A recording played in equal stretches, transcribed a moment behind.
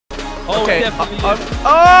Oh, Okay. it definitely is.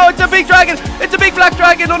 Oh, it's a big dragon. It's a big black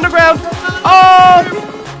dragon underground. Oh.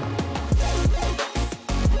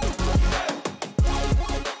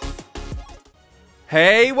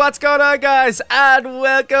 Hey, what's going on, guys? And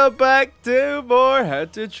welcome back to more How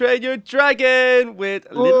to Train Your Dragon with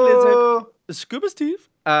Little Lizard, Scuba Steve,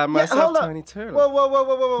 and myself, Tiny Turtle.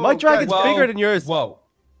 Whoa. My dragon's guys, bigger than yours. Whoa.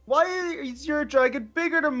 Why is your dragon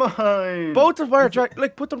bigger than mine? Both of our dragons.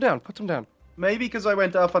 Like, put them down. Put them down. Maybe because I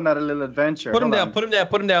went off on that little adventure. Put him Hold down, on. put him down,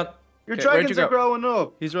 put him down. Your Okay, where'd dragons you are go? growing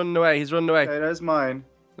up. He's running away. He's running away. Okay, there's mine.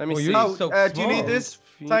 Let me Oh, see. you're Oh, so do you need small. this?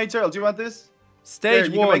 Tiny Turtle, do you want this? Stage There,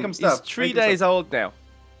 you can make 1. him He's stop. 3 Make him days stop. old now.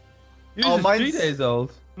 Yours Oh, is mine's- 3 days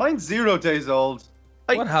old. Mine's 0 days old.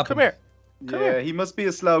 Hey, What happened? Come here. Come Yeah, here. he must be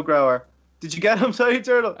a slow grower. Did you get him, Tiny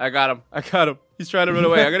Turtle? I got him. I got him. He's trying to run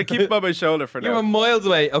away. I'm gonna keep him on my shoulder for You're now. miles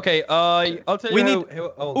away. Okay, I'll tell you We how, need-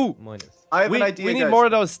 how old Ooh. mine is. I have We an idea, need guys. more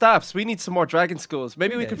of those staffs. We need some more dragon skulls.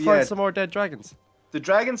 Maybe we Yeah. can find Yeah. some more dead dragons. The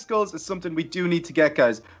dragon skulls is something we do need to get,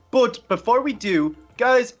 guys. But before we do,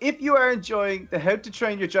 guys, if you are enjoying the How to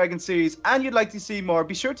Train Your Dragon series and you'd like to see more,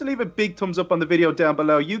 be sure to leave a big thumbs up on the video down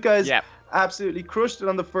below. You guys absolutely crushed it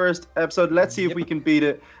on the first episode. Let's see if we can beat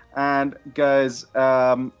it. And guys,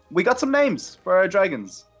 we got some names for our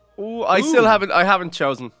dragons. Ooh, I still haven't. I haven't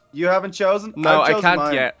chosen. You haven't chosen? No, I've I chosen can't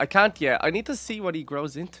mine. yet. I can't yet. I need to see what he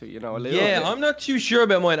grows into. You know, a little. Yeah, bit. I'm not too sure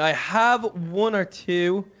about mine. I have one or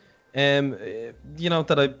two, you know,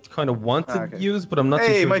 that I kind of want to Okay. use, but I'm not too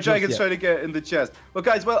Hey, sure. my just dragon's yet. trying to get in the chest. But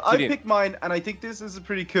guys, well, I Brilliant. picked mine, and I think this is a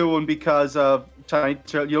pretty cool one because of Tiny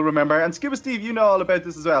Turtle, you'll remember. And Scuba Steve, you know all about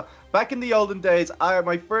this as well. Back in the olden days,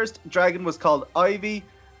 my first dragon was called Ivy.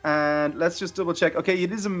 And let's just double check. Okay,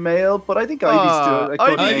 it is a male, but I think Ivy's still a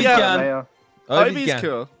good Ivy, name yeah. for a male. Ivy's can.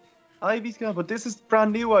 cool. Ivy's good, but this is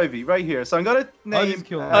brand new Ivy right here. So I'm gonna Ivy's name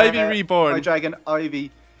cool. Ivy Reborn. my dragon Ivy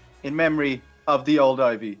in memory of the old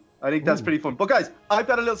Ivy. I think that's pretty fun. But guys, I've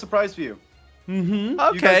got a little surprise for you. Mm-hmm. You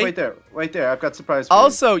guys Okay. wait there. Wait there. I've got a surprise for you.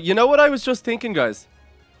 Also, you know what I was just thinking, guys?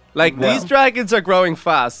 Like, What? these dragons are growing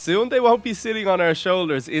fast. Soon they won't be sitting on our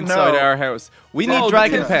shoulders inside No. our house. We need Oh,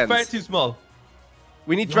 dragon this is far pens. too small.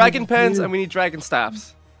 We need No, dragon we pens do. and we need dragon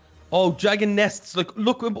staffs. Oh, dragon nests. Like,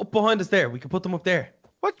 look up behind us there. We can put them up there.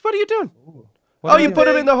 What are you doing? What Oh, are you they? put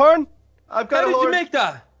them in the horn? I've got How a did you horn. make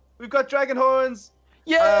that? We've got dragon horns.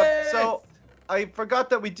 Yeah. So I forgot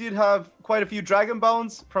that we did have quite a few dragon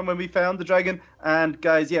bones from when we found the dragon. And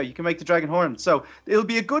guys, yeah, you can make the dragon horn. So it'll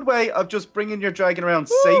be a good way of just bringing your dragon around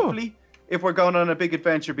safely if we're going on a big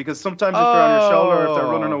adventure. Because sometimes if they're on your shoulder, if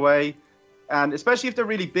they're running away, and especially if they're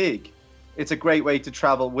really big, it's a great way to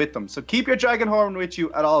travel with them. So keep your dragon horn with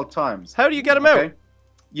you at all times. How do you get them out?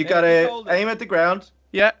 You Just gotta hold it. aim at the ground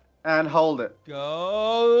Yeah. and hold it.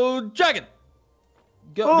 Go dragon.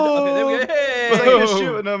 Go. Oh, Okay, there we go. It's like Hey. you're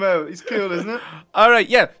shooting him out. He's cool, isn't it? All right,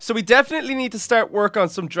 yeah. So we definitely need to start work on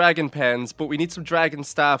some dragon pens, but we need some dragon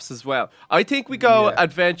staffs as well. I think we go Yeah.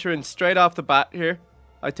 adventuring straight off the bat here.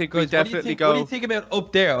 I think we Guys, definitely What do you go. think about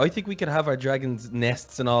up there? I think we could have our dragon's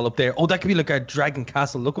nests and all up there. Oh, that could be like our dragon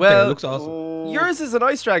castle. Look up there. It Well, looks awesome. Oh. Yours is an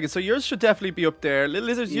ice dragon, so yours should definitely be up there. Little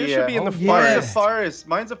lizards, yours Yeah. should be in Oh, the yeah. Mine's a forest. forest.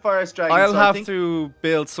 Mine's a forest dragon. I'll so I have think... to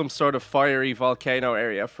build some sort of fiery volcano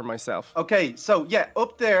area for myself. Okay, so yeah,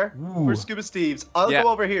 up there for Ooh. Scuba Steve's. I'll Yeah. go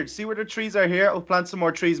over here. See where the trees are here? I'll plant some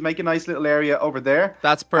more trees, make a nice little area over there.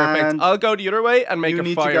 That's perfect. And I'll go the other way and make you a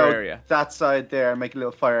need fire to go area. that side there and make a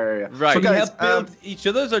little fire area. Right. So Should we guys, help build each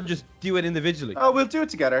other's or just do it individually? we'll do it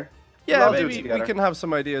together. Yeah, We'll all do it maybe we together. can have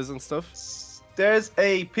some ideas and stuff. There's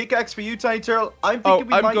a pickaxe for you, Tiny Turtle. I'm Oh, thinking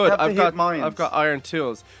we I'm might good. have to hit mines. I've got iron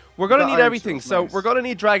tools. We're gonna got need iron everything. tools, So nice. we're gonna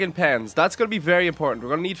need dragon pens. That's gonna be very important.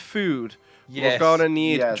 We're gonna need food. We're Yes. gonna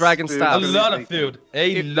need Yes, dragon food. A staffs. Absolutely. lot of food.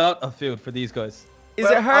 A lot of food for these guys. Is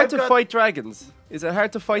Well, it hard I've to got- fight dragons? Is it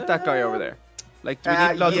hard to fight that guy over there? Like, do we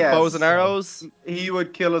need lots yes. of bows and arrows? He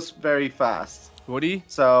would kill us very fast. Would he?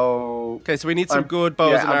 So Okay, so we need some I'm- good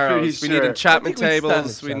bows yeah, and I'm pretty arrows. We need sure. enchantment I think we stand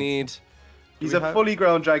tables. a We chance. need. he's we a have- fully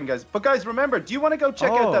grown dragon, guys. But guys, remember, do you want to go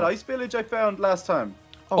check out that Oh. ice village I found last time?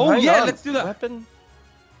 Oh, hang yeah, on. let's do that. Weapon.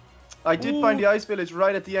 I did find the ice village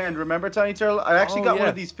right at the end. Remember, Tiny Turtle? I actually Oh, got one yeah.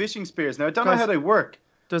 of these fishing spears. Now I don't know Guys, how they work,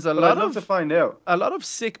 There's a but I'd lot love to of find out.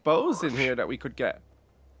 sick bows in here that we could get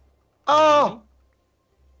Oh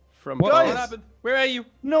from What, Guys. bows. what happened? Where are you?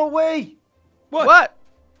 no way! What?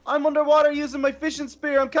 I'm underwater using my fishing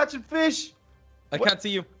spear. I'm catching fish. I can't see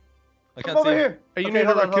you. I Come can't over see you. here. Are you okay, near the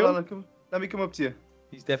hold on, hold raccoon? on. Let me come up to you.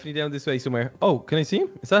 He's definitely down this way somewhere. Oh, can I see him?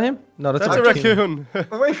 Is that him? No, that's That's a a raccoon. raccoon.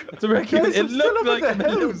 Oh, wait. It's a raccoon. Guys, It I'm still looked up like at the a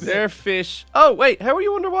balloon. house. They're fish. Oh wait, how are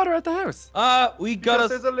you underwater at the house? We got Because us.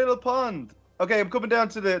 there's a little pond. Okay, I'm coming down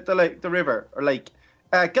to the lake, the river or lake.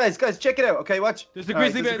 Guys, check it out. Okay, watch. There's a All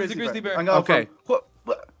right, grizzly bear, there's a grizzly bear. I'm going Okay. from-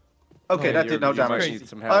 Okay, that did no damage. Need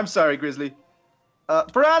some help. I'm sorry, Grizzly.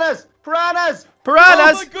 Piranhas! Piranhas!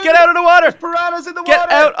 Piranhas! Oh get out of the water! There's piranhas in the water!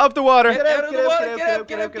 Get out of the water! Get out of the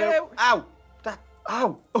water! Get out! Ow!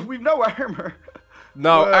 Ow! Oh, we've no armor.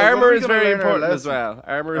 No, Well, armor when are is we gonna very learn our important as lesson? well.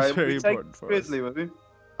 Armor is very important for us. Grizzly with me.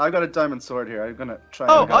 I got a diamond sword here. I'm gonna try.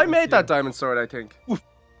 Oh, and I made that diamond sword, I think.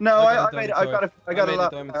 No, I got a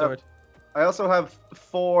lot. diamond sword. I also have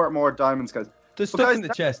 4 more diamonds, guys. There's But stuff guys, in the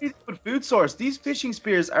that's chest. a really good food source. These fishing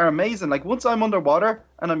spears are amazing. Like once I'm underwater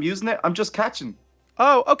and I'm using it, I'm just catching.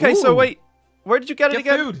 Oh, okay, so Ooh. wait. Where did you get it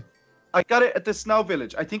Get again? food. I got it at the snow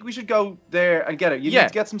village. I think we should go there and get it. You Yeah. need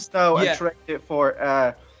to get some snow Yeah. and trade it for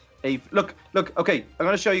a look. Okay, I'm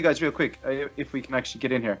gonna show you guys real quick if we can actually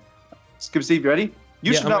get in here. Skip Steve, you ready?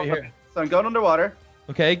 You Yeah, should I'm know. right here. So I'm going underwater.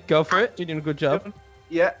 Okay, go for it. You're doing a good job.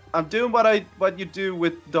 Yeah, I'm doing what you do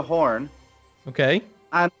with the horn Okay.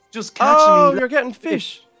 and just catching Oh, me. you're getting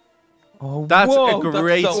fish. Oh, That's whoa, a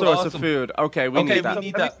great that's so source awesome. of food. Okay, we Okay, need that. we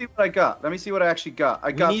need Let me that. see what I got. Let me see what I actually got.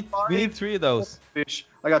 I got We need 3 of those. fish.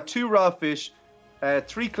 I got 2 raw fish,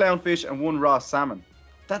 3 clownfish, and 1 raw salmon.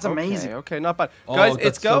 That's amazing. Okay, not bad. Oh, Guys, that's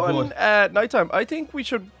it's so going good. nighttime. I think we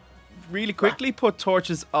should really quickly put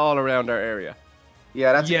torches all around our area.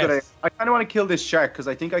 Yeah, that's a good idea. Yes. I kind of want to kill this shark because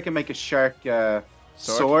I think I can make a shark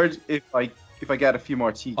sword if I get a few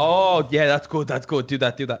more teeth. Oh, yeah, that's good. That's good. Do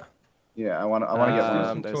that. Yeah, I want to get one.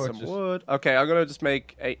 some There's some torches. wood. Okay, I'm gonna just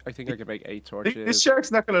make 8. I think I can make 8 torches. This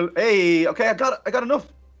shark's not gonna. Hey, okay, I got enough.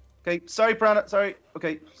 Okay, sorry, Piranha. Sorry.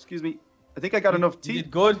 Okay, excuse me. I think I got enough You teeth.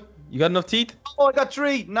 did good. You got enough teeth? Oh, I got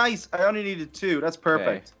 3. Nice. I only needed 2. That's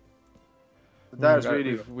perfect. That is really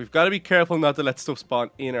good. We've got to be careful not to let stuff spawn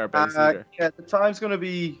in our base either. Yeah, the time's gonna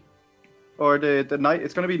be, or the night.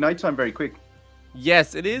 It's gonna be nighttime very quick.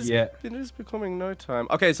 Yes, it is. Yeah. It is becoming nighttime.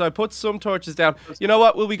 Okay, so I put some torches down. You know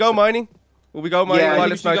what? Will we go mining? Will we go mining Yeah, I while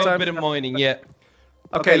think it's we should go a nighttime? bit of mining, yeah. Okay,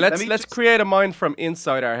 Okay, let let's me let's just- create a mine from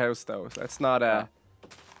inside our house though. Let's not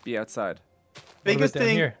be outside. Biggest down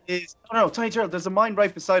thing here? is, oh no, Tiny Turtle, there's a mine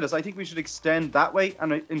right beside us. I think we should extend that way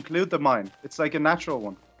and include the mine. It's like a natural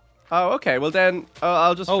one. Oh, okay. Well then,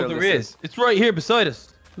 I'll just. Oh, fill there this in. is. It's right here beside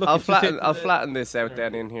us. Look, I'll it's just flatten. in I'll the- flatten this out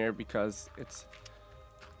then in here because it's.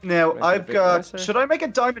 Now, Make it a I've bit got, nicer. should I make a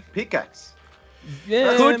diamond pickaxe?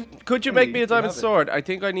 Yeah, Could you make me a you diamond have it. sword? I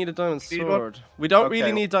think I need a diamond Need one? sword. We don't really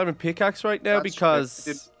Okay. need diamond pickaxe right now That's true. because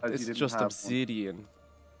You it's didn't just have one. obsidian.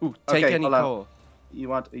 Ooh, take Okay, any hold on. coal. You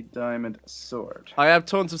want a diamond sword. I have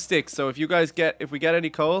tons of sticks, so if we get any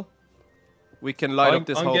coal, we can light up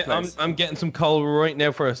this whole place. I'm getting some coal right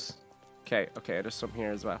now for us. Okay, there's some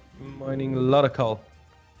here as well. Mining a lot of coal.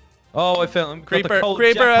 Oh, I found got the Creeper, coal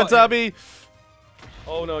creeper, and jackpot here. zombie.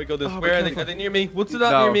 Oh no, I got this. Oh, be Where are they? careful. Are they near me? Once they're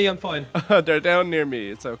not No. near me, I'm fine. They're down near me.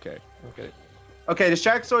 It's okay. Okay. Okay, the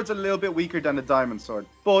shark sword's a little bit weaker than the diamond sword,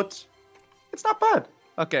 but it's not bad.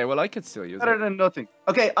 Okay, well I could still use Better it. than nothing.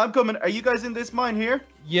 Okay, I'm coming. Are you guys in this mine here?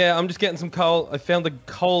 Yeah, I'm just getting some coal. I found the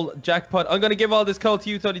coal jackpot. I'm gonna give all this coal to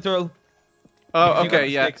you, Toddy Turtle. Oh, You got okay, the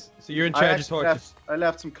yeah. sticks, so you're in charge of actually torches. I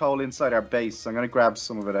left some coal inside our base, so I'm gonna grab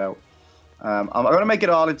some of it out. I'm gonna make it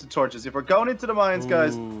all into torches. If we're going into the mines,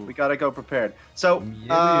 guys, Ooh. we gotta go prepared. So,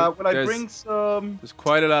 Yeah, will I There's- bring some? There's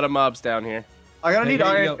quite a lot of mobs down here. I'm gonna Hey, need here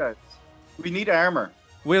you iron, go. guys. We need armor.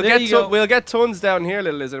 We'll There get you go. we'll get tons down here,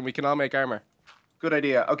 little lizard, and we can all make armor. Good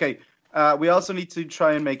idea. Okay. We also need to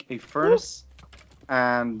try and make a furnace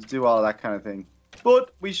and do all that kind of thing.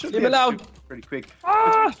 But we should be Leave it able to alone. do it pretty quick.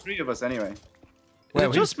 Between the 3 of us, anyway. Is Wow,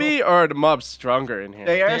 it just he's me, or are the mobs stronger in here?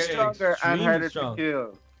 They are They're stronger and extremely harder strong. to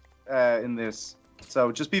kill in this.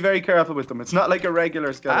 So just be very careful with them. It's not like a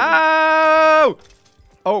regular skeleton. Ow!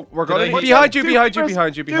 Oh, we're Did I going hit behind you? you, behind you, Two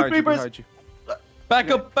behind you, creepers, behind you, two behind you.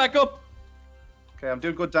 Back up, back up. Okay, I'm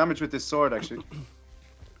doing good damage with this sword, actually.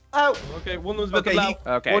 Ow! Okay, one was with Okay, the loud.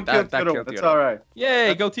 Okay, one that killed the killed other. the That's other. alright.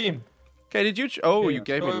 Yay, go team. Okay, did you? Oh, Yeah, you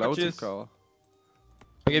gave me loads of torches. coal.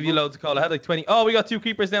 I gave you loads of coal. I had like 20. Oh, we got 2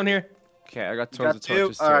 creepers down here. Okay, I got You tons got of 2?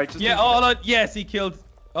 torches. too. Alright, just Yeah, oh, no, yes, he killed.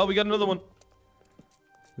 Oh, we got another one.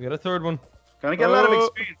 We got a 3rd one. Gonna get a lot of Oh.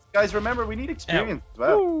 experience. Guys, remember, we need experience as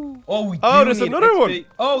well. Ooh. Oh, we Oh, do there's need another one. XP.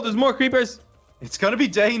 Oh, there's more creepers. It's gonna be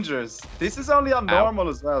dangerous. This is only on Ow. normal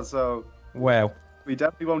as well, so Wow. we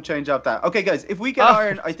definitely won't change out that. Okay, guys, if we get Ah.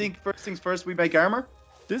 iron, I think first things first, we make armor.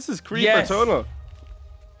 This is creeper Yes. tunnel.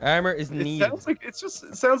 Armor is It needed.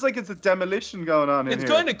 sounds like it's a demolition going on in It's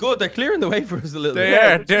here. kind of good. They're clearing the way for us a little They bit. Yeah,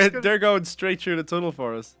 are. they're They're, just gonna- they're going straight through the tunnel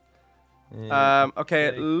for us. Yeah. Okay,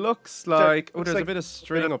 it Okay. looks like. Oh, looks there's like a bit of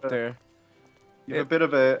string of up a- there. You have a bit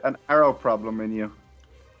of an arrow problem in you.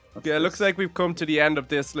 What's Yeah, it looks this? like we've come to the end of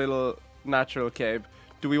this little natural cave.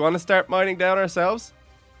 Do we want to start mining down ourselves?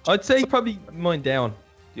 I'd say probably mine down.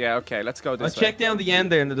 Yeah, okay, let's go I this way. checked down the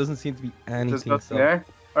end there and there doesn't seem to be There's anything. nothing So. there.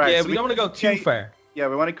 All right, Yeah, so we don't want to go too far. Yeah,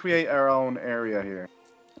 we want to create our own area here.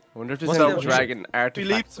 I wonder if there's What's any that? dragon We leave artifacts.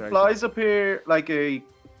 or anything. supplies up here, like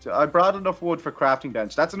I brought enough wood for crafting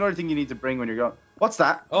bench. That's another thing you need to bring when you're going. What's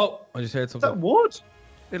that? Oh, I just heard Is that something. wood?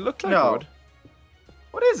 It looked like No. wood.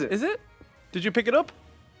 What is it? Is it? Did you pick it up?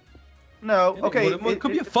 No. It Okay. would- it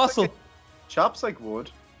could be a it's fossil. Like chops like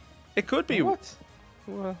wood. It could be. What?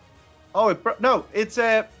 Well, Oh, no. It's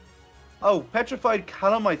a. Petrified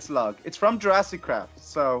calamite slug. It's from Jurassic Craft.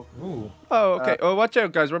 So. Ooh. oh, okay. Oh, watch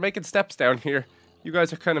out, guys. We're making steps down here. You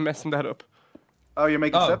guys are kind of messing that up. Oh, you're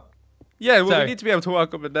making Oh. step. Yeah, well, Sorry. we need to be able to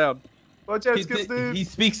walk up and down. Watch out, He, Skips, dude. he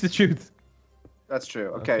speaks the truth. That's true.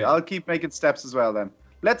 Okay, Okay. I'll keep making steps as well then.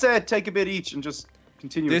 Let's take a bit each and just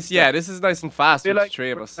continue. with This is nice and fast I feel with like the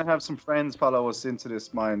three of we're us. gonna have some friends follow us into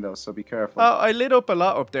this mine though, so be careful. Oh, I lit up a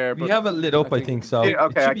lot up there, but We have it lit up, I I think- think so. Yeah, It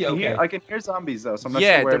okay, should I be can, okay. I can hear zombies though, so I'm not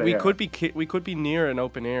yeah, sure where that they we are. could be near an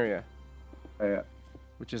open area, Yeah.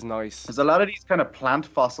 which is nice. There's a lot of these kind of plant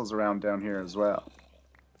fossils around down here as well.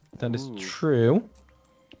 That is Ooh. true.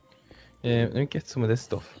 Let me get some of this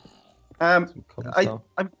stuff. Um, Some cobblestone.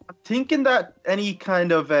 I'm thinking that any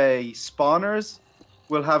kind of spawners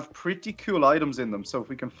will have pretty cool items in them. So if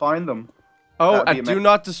we can find them, Oh, that'd be and do amazing.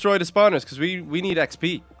 not destroy the spawners because we need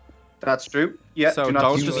XP. that's true. Yeah, So do not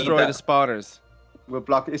don't destroy destroy that. the spawners. We'll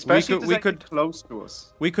block it, especially could- if we there's anything could- close to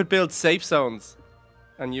us. We could build safe zones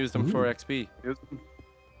and use them for Ooh. XP.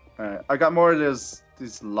 I got more of this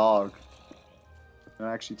log. I'll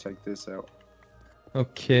actually take this out.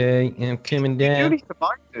 Okay, I'm coming You do down. need to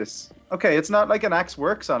mine this. Okay, it's not like an axe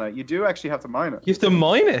works on it. You do actually have to mine it. You have to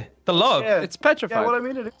mine it. The log. Yeah, It's yeah. petrified. Well, I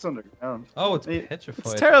mean, it is underground. Oh, it's It- petrified.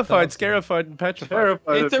 It's terrified, That's- scarified, and petrified.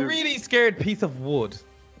 Terrified. It's of a you. really scared piece of wood.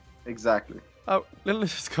 Exactly. Oh, Little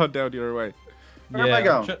has gone down the other way. Where am I I'm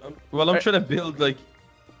going? I'm trying to build like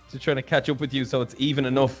to try to catch up with you, so it's even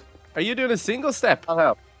enough. Are you doing a single step? I'll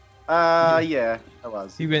help. Yeah, I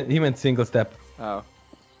was. He went single step. Oh,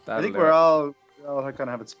 I think we're all kind of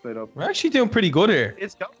have it split up. We're actually doing pretty good here.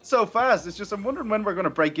 It's going so fast. It's just I'm wondering when we're going to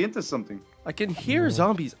break into something. I can hear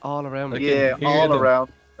zombies all around I me. can Yeah, hear all them.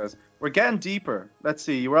 around. Guys. We're getting deeper. Let's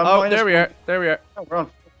see. We're on Oh, minus there we are. There we are. Oh, we're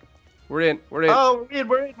on. We're in. We're in. Oh,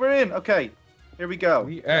 we're in. Okay, here we go.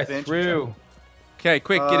 We are Adventure through. Okay,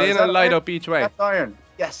 quick, get is in that and light iron? up each way. That's iron.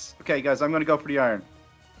 Yes. Okay, guys, I'm going to go for the iron.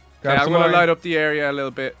 Okay, I'm gonna light up the area a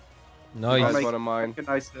little bit. You Nice. guys make- want to mine? A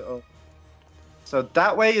nice little. So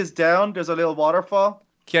that way is down. There's a little waterfall.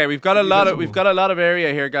 Okay, we've got a lot of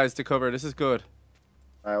area here, guys, to cover. This is good.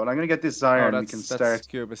 All right. Well, I'm going to get this iron. Oh, We can that's start.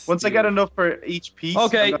 scuba Once I steel. get enough for each piece. I'm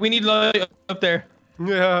Okay, gonna- we need light up there.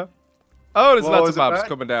 Yeah. Oh, there's Whoa, lots is of it mobs bad?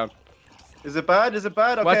 coming down. Is it bad? Is it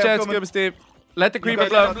bad? Okay, Watch I'm out, coming. Scuba Steve. Let the creeper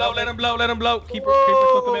guys Let him blow. blow, let him blow, let him blow. Creeper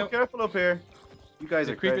Whoa, took him out. careful up here. You guys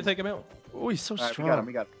The are creeper crazy. take him out. Oh, he's so All right, we strong. got him.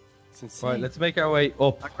 We got him. It's insane. Right, let's make our way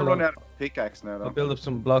up. I can run out of pickaxe now, though. I'll build up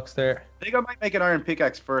some blocks there. I think I might make an iron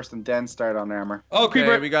pickaxe first and then start on armor. Oh, Okay,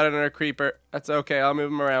 creeper. we got another creeper. That's okay. I'll move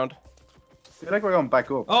him around. I feel like we're going back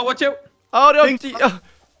up. Oh, watch out. Oh no! Think-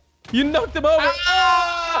 You knocked him over.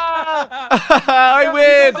 I Were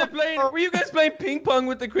win! you guys playing- Were you guys playing ping pong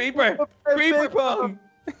with the creeper? Creeper pong.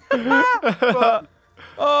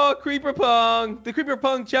 Oh, creeper pong. The creeper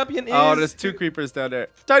pong champion is. Oh, there's two creepers down there.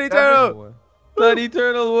 Tiny turtle. Tiny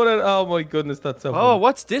turtle won it. Oh my goodness, that's so Oh, funny.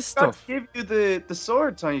 what's this I'll stuff? give you the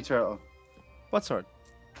sword, Tiny Turtle. What sword?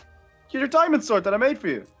 Your diamond sword that I made for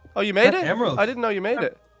you. Oh, you made That's it? emerald. I didn't know you made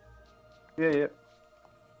it. Yeah.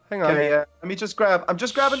 Hang on. Okay, let me just grab. I'm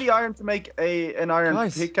just grabbing the iron to make an iron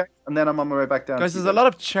Guys. pickaxe, and then I'm on my way back down. Guys, there's a lot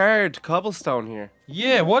of charred cobblestone here.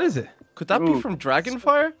 Yeah, what is it? Could that be Ooh. from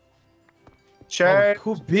Dragonfire? Charred Oh, it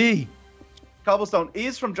could be. cobblestone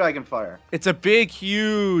is from Dragonfire. It's a big,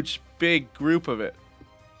 huge, big group of it.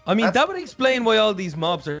 I mean, That's- that would explain why all these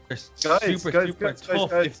mobs are super guys, tough.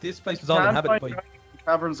 guys. If this place was all Can't inhabited find by.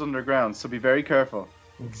 caverns underground, so be very careful.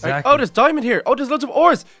 Exactly. Oh, there's diamond here. Oh, there's loads of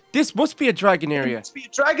ores. This must be a dragon area. Must be a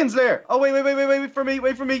dragon's lair. Oh wait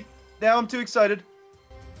for me. Now I'm too excited.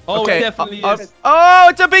 Oh, Okay, it definitely uh, is. Oh,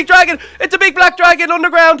 it's a big dragon. It's a big black dragon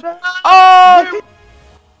underground. Oh,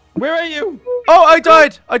 Where are you? oh, I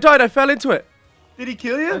died. I fell into it. Did he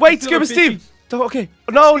kill you? Wait, still a Scuba fishy. Steve. Oh, okay.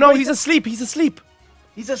 No, Wait. he's asleep. He's asleep.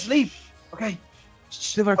 He's asleep. Okay.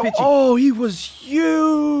 Silver Fishy. Oh, he was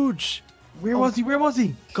huge. Where was he? Where was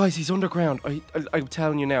he? Guys, he's underground. I'm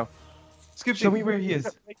telling you now. Skip Show me where he is.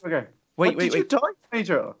 Okay. Wait, Did you die, Tiny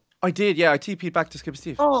Turtle? I did, yeah. I TP'd back to Skip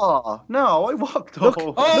Steve. Oh no, I walked Look.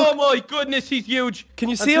 over. Oh my goodness, he's huge. Can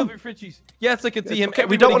you And see him? Silver Fishies. Yes, I can see him. Okay,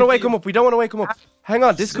 we don't want to wake him up. We don't want to wake him up. Hang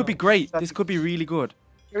on, this So could be great. This could be really good.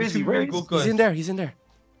 Where is He's he? a Where really is good he? guy. He's in there. He's in there.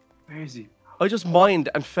 Where is he? I just mined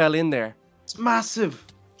and fell in there. It's massive.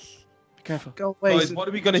 Be Careful. Go away. Guys, what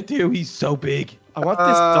are we gonna do? He's so big. I want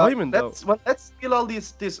this diamond though. Let's steal all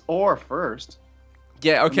this ore first.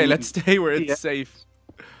 Yeah, okay, let's stay where it's safe.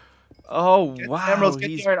 Oh, wow. Emeralds, get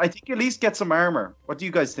the iron. I think you at least get some armor. What do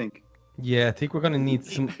you guys think? Yeah, I think we're gonna need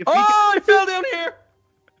some. If we Oh, I fell down here.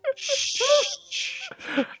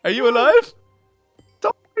 Are you alive?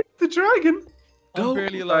 Don't hit the dragon. I'm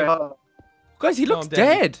barely alive. Guys, he No, looks I'm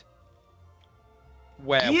dead. dead.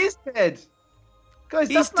 Wow. He is dead. Guys,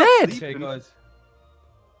 He's that's not dead. sleeping. Okay, guys.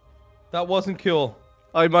 That wasn't cool.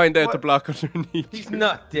 I mined out the What? block underneath. He's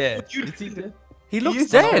not dead. You- Is he dead? He looks is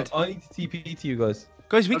dead. I need to TP to you guys.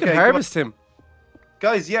 Guys, we can Okay, come on. harvest him.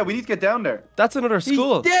 Guys, yeah, we need to get down there. That's another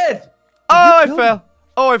school. He's dead. Oh, I killed fell.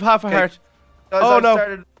 Oh, I've half a Okay. heart. Guys, Oh, I've no.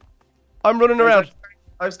 started, I'm running around.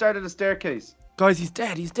 I've started a staircase. Guys, he's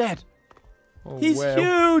dead. He's dead. Oh, He's wow.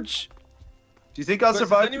 huge. Do you think I'll Guys,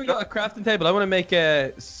 survive? has anyone got a crafting table? I want to make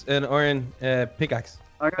an iron pickaxe.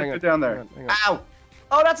 I'm gonna Hang go on, down there. hang on. Ow!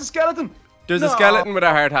 Oh, that's a skeleton. There's a No. skeleton with a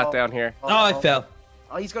hard hat down here. Oh, I fell.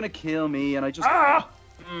 Oh, he's gonna kill me, and I just.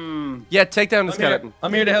 Yeah, take down the I'm here. skeleton.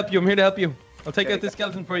 I'm here to help you. I'm here to help you. I'll take Okay, out this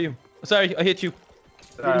skeleton for you. Sorry, I hit you.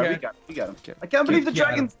 We here. got him. Okay. I can't believe the Get him.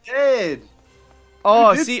 dragon's dead.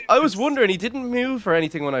 Oh, You did see, I was this. wondering. He didn't move or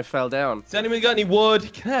anything when I fell down. Has anyone got any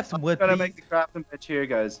wood? Can I have some wood, I'm gonna please? make the crafting bench here,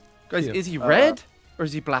 guys. Guys, Yeah. is he red or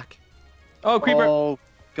is he black? Oh, creeper. Oh,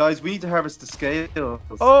 guys, we need to harvest the scales.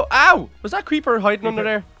 Oh, ow! Was that creeper hiding under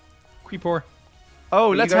there? Creeper.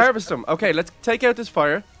 Oh, you let's guys- harvest him. Okay, let's take out this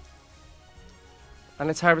fire. And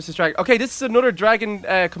let's harvest this dragon. Okay, this is another dragon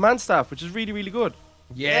command staff, which is really, really good.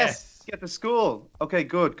 Yes. Get the school. Okay,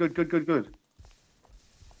 good. Right,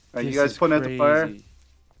 you This guys is putting out the fire? crazy.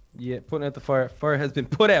 Yeah, putting out the fire. Fire has been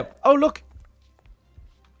put out. Oh, look!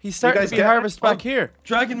 He's starting guys to be get it? harvested back Oh. here.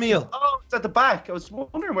 Dragon meal. Oh, it's at the back. I was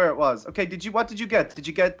wondering where it was. Okay, what did you get? Did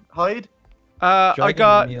you get hide? I Dragon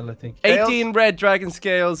got meal, I think. 18 red dragon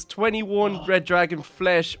scales, 21 red dragon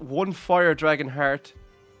flesh, 1 fire dragon heart.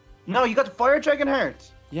 No, you got the fire dragon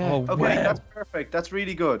heart. Yeah. Oh, Okay, wow. that's perfect. That's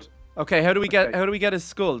really good. Okay, how do we get Okay. his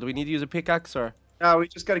skull? Do we need to use a pickaxe or? Now we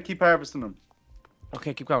just got to keep harvesting them.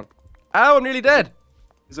 Okay, keep going. Ow, I'm nearly dead.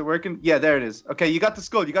 Is it working? Yeah, there it is. Okay, you got the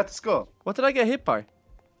skull. What did I get hit by?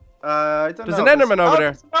 I don't There's know. an Enderman over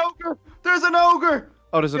there. There's an ogre. There's an ogre.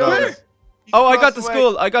 Oh, there's an Guys, ogre. he Oh, I got crossed the away.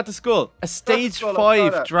 skull. I got the skull. A stage skull, I saw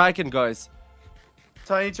 5 that. dragon, guys.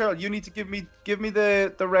 Tiny Turtle, you need to give me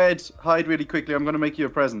the red hide really quickly. I'm gonna make you a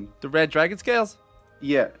present. The red dragon scales.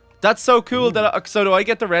 Yeah, That's so cool. So do I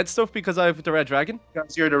get the red stuff because I have the red dragon?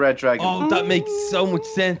 because you're the red dragon. Oh, that makes so much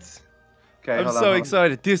sense. Okay, I'm hold on, so hold on.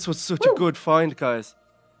 excited. This was such a good find, guys.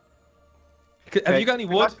 Have Okay, you got any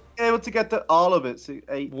we're wood? not able to get all of it. So,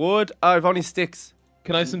 Wood. I've only sticks.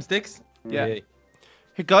 Can I have some sticks? Yeah. Yeah.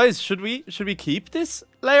 Hey guys, should we keep this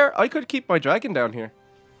layer? I could keep my dragon down here.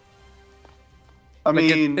 I Like,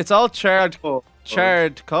 mean, it's all charred oh,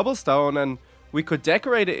 cobblestone, and we could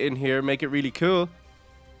decorate it in here, make it really cool.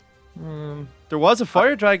 Mm. There was a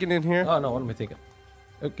fire dragon in here. Oh no, what am I thinking?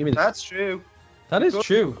 Oh, give me this. that's true. That is Good.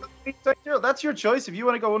 true. That's your choice. If you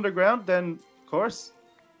want to go underground, then of course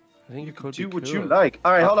I think it could do be what cool. you like.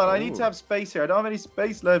 All right, hold on. I need Ooh. to have space here. I don't have any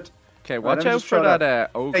space left. Okay, Right, watch let me out just for try that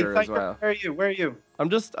Hey, ogre as well. Where are you? Where are you? I'm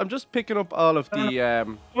just picking up all of the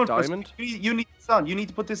Come on, first. diamond. You need this on. You need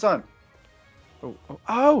to put this on.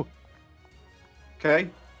 Oh! Okay.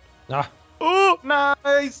 Ah. Oh!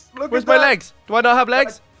 Nice. Look Where's at my that. legs? Do I not have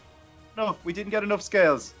legs? No, we didn't get enough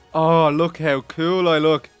scales. Oh, look how cool I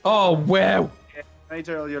look. Oh wow. Hey,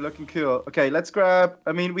 Gerald, you're looking cool. Okay, let's grab.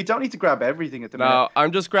 I mean, we don't need to grab everything at the No,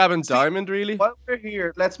 I'm just grabbing diamond, really. minute. While we're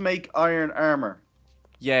here, let's make iron armor.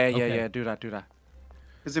 Yeah, Okay. do that.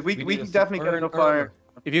 Because if we need can some definitely get enough armor. iron.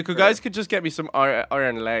 If you guys could just get me some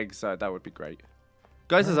iron legs, that would be great.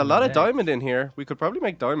 Guys, there's a Iron lot of legs. diamond in here. We could probably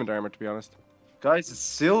make diamond armor, to be honest. Guys, it's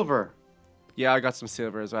silver. Yeah, I got some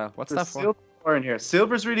silver as well. What's There's that for? silver in here.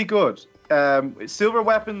 Silver's really good. Silver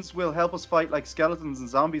weapons will help us fight like skeletons and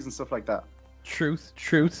zombies and stuff like that. Truth.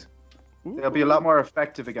 They'll be a lot more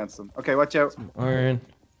effective against them. Okay, watch out. Iron.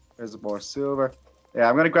 There's more silver. Yeah,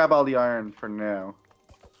 I'm gonna grab all the iron for now.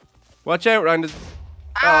 Watch out, Ryan.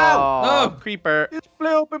 Ow! Oh, No! creeper. It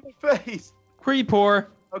flew up in my face. Creeper.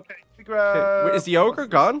 Okay, we grab. Wait, is the ogre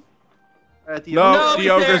gone? The No, No, the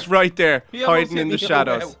he's ogre's there. right there, He almost hiding hit in me. the Oh,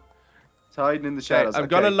 shadows. wow. It's hiding in the Okay, shadows. I'm okay.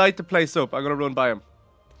 gonna light the place up. I'm gonna run by him.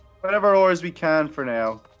 Whatever ores we can for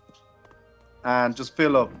now. And just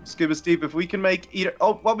fill up. Scuba Steve, if we can make either.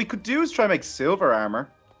 Oh, what we could do is try and make silver armor.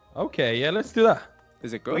 Okay, yeah, let's do that.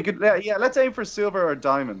 Is it We good? could, yeah, let's aim for silver or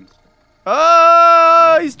diamond.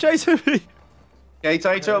 Oh, he's chasing me. Okay,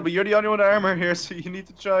 Tiny, but you're the only one with armor here, so you need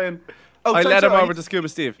to try and. Oh, I Tiny led him Turtle, over to Scuba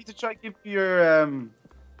Steve. You need to try and give me your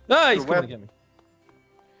Ah, he's Your coming to get me.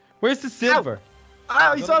 Where's the silver?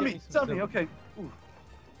 Ah, he's Gotta on get me. some He's on me. silver. Okay. Ooh.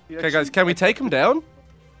 He Okay, actually- guys, can we take him down?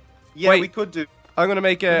 Yeah, Wait. we could do. I'm gonna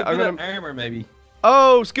make A a. I'm bit gonna. of armor, maybe.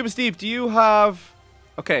 Oh, Scuba Steve, do you have?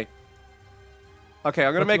 Okay. Okay,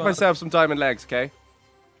 I'm gonna What do make you want? myself some diamond legs. Okay.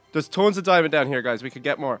 There's tons of diamond down here, guys. We could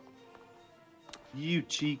get more. You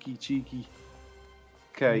cheeky.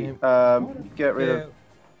 Okay. Um, Get rid of.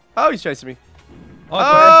 Oh, he's chasing me.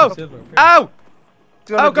 Oh! Oh! Silver. Ow!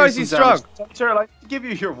 Gonna Oh, do guys, some he's damage. strong. Sure, like give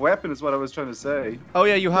you your weapon is what I was trying to say. Oh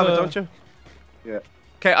yeah, you have it, Uh, don't you? Yeah.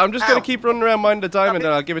 Okay, I'm just gonna Ow. keep running around mining the diamond,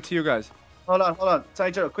 and I'll give it to you guys. Hold on.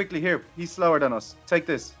 Tiny Joe, quickly here. He's slower than us. Take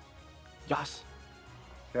this. Yes.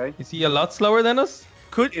 Okay. Is he a lot slower than us?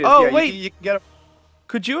 Could? Yeah, Oh yeah, wait, You can get it.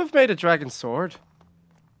 could you have made a dragon sword?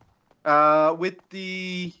 With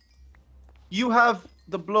the. You have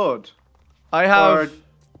the blood. I have Or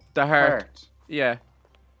the heart. heart. Yeah.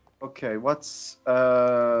 Okay. What's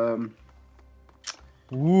Ooh.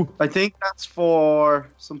 I think that's for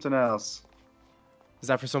something else. Is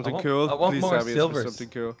that for something want- cool? I want Please more tell me it's for silvers. something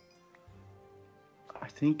cool. I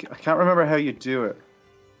can't remember how you do it.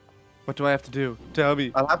 What do I have to do? Tell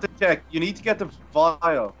me. I'll have to check. You need to get the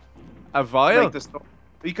vial. A vial? Make the sword.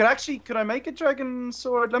 You could I make a dragon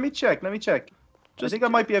sword? Let me check. I Just- think I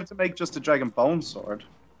might be able to make just a dragon bone sword.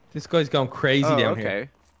 This guy's going crazy Oh, down okay.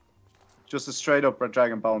 here. Just a straight up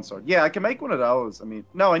dragon bone sword. Yeah, I can make one of those. I mean,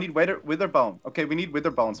 no, I need wither bone. Okay, we need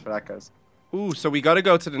wither bones for that, guys. Ooh, so we gotta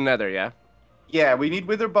go to the nether, yeah? Yeah, we need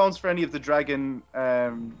wither bones for any of the dragon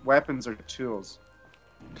weapons or tools.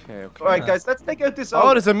 Okay, okay. All right, guys, let's take out this.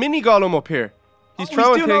 Oh, there's a mini golem up here. He's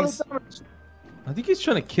throwing doing all things. the damage. I think he's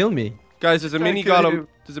trying to kill me. Guys, there's a Trying mini to kill golem. you.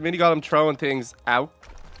 There's a mini golem throwing things out.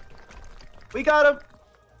 We got him.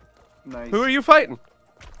 Nice. Who are you fighting?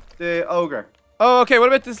 The ogre. Oh, okay. What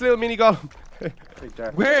about this little mini golem? Take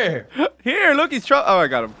that. Where? Here, look, he's throwing. Oh, I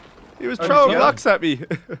got him. He was Oh, throwing you got blocks at me.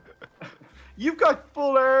 You've got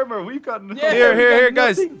full armor. We've got no. Yeah. Here, we here, got here,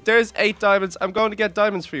 guys. nothing. There's 8 diamonds. I'm going to get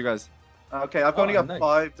diamonds for you guys. Okay, I've only got nice.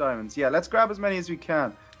 5 diamonds. Yeah, let's grab as many as we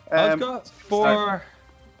can. I've got 4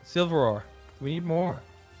 silver ore. We need more.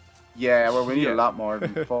 Yeah, well, we need Yeah. a lot more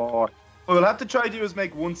than 4. What we'll have to try to do is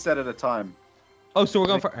make one set at a time. Oh, so we're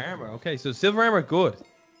going for armor. Okay, so silver armor, good.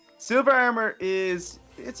 Silver armor it's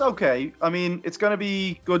okay. I mean, it's going to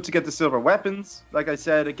be good to get the silver weapons, like I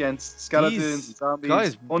said, against skeletons, These zombies,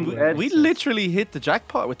 Guys, undead. we literally hit the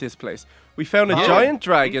jackpot with this place. We found a Yeah. giant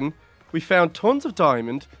dragon. We found tons of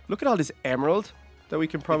diamond. Look at all this emerald that we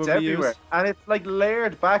can It's probably everywhere. use. And it's like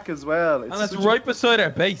layered back as well. And it's such a- right beside our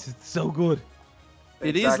base. It's so good.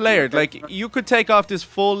 It is Exactly. layered. Like, you could take off this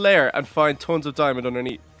full layer and find tons of diamond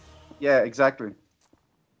underneath. Yeah, exactly.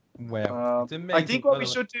 Wow. It's amazing. I think what we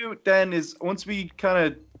should do then is once we kind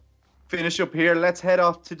of finish up here, let's head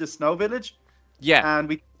off to the snow village Yeah. and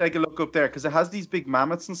we can take a look up there because it has these big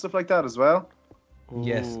mammoths and stuff like that as well.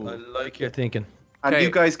 Yes, Ooh. I like your thinking. And Okay.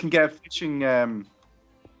 you guys can get fishing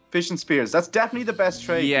spears. That's definitely the best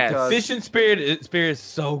trade. Yes. because Fishing spear is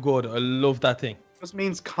so good. I love that thing. it just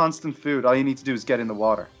means constant food. All you need to do is get in the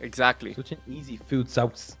water. Exactly. Such an easy food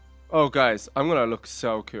source. Oh, guys, I'm gonna look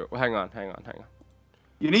so cool. Hang on.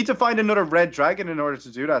 You need to find another red dragon in order to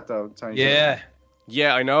do that, though. Tiny Joe. Yeah.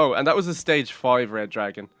 Yeah, I know. And that was a stage 5 red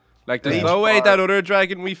dragon. Like, there's Stage no way 5. that other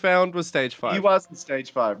dragon we found was stage 5. He wasn't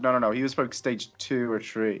stage 5. No. He was from stage 2 or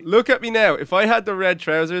 3. Look at me now. If I had the red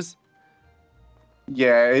trousers,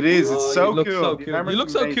 Yeah, it is. Oh, It's so you look cool. so The cool. armor's You look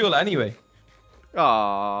so amazing. cool anyway.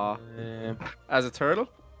 ah, Um, as a turtle.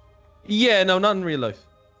 yeah, no, not in real life.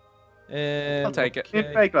 I'll take it.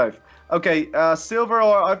 In fake life. Okay, silver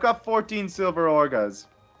ore. I've got 14 silver ore, guys.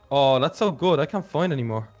 Oh, that's so good. I can't find any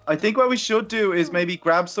more. I think what we should do is maybe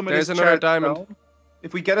grab some of There's this another charred diamond. stone.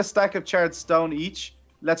 If we get a stack of charred stone each,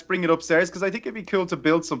 let's bring it upstairs because I think it'd be cool to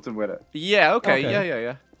build something with it. Yeah, okay. Okay.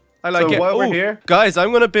 Yeah. I like So it. while we're Oh, here- guys,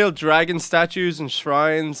 I'm gonna build dragon statues and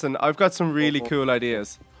shrines, and I've got some really Oh. cool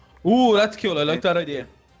ideas. Ooh, that's cool. I like that idea.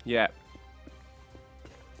 Yeah.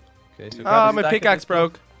 Okay, so grab Ah, a my stack of pickaxe this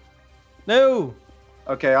broke. No.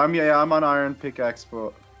 Okay, I'm on iron pickaxe,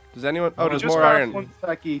 but Does anyone? Oh, there's just more grab iron. one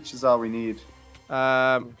stack each is all we need.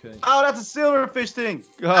 Okay. Oh, that's a silverfish thing.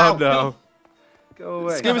 Oh Ow, no. Go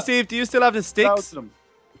away. Scuba Steve, do you still have the Loads sticks? of them.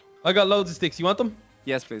 I got loads of sticks. You want them?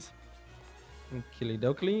 Yes, please. Killy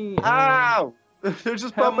dokely. Ow! They're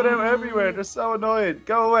just popping out everywhere. They're so annoying.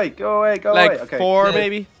 Go away. Go away. Go Like away. Okay. 4 Yeah.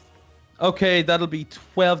 maybe. Okay, that'll be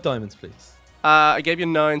 12 diamonds, please. I gave you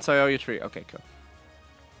 9, so I owe you 3. Okay, cool.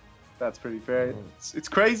 That's pretty fair. It's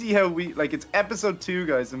crazy how it's episode 2,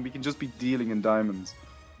 guys, and we can just be dealing in diamonds.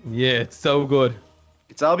 Yeah, it's so good.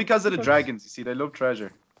 It's all because of the dragons. You see, they love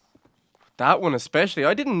treasure. That one especially.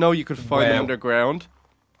 I didn't know you could find them Wow. underground.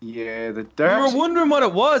 Yeah, We were wondering what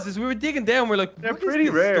it was. As we were digging down, we're like, they're pretty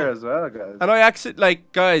rare as well, guys. And I actually,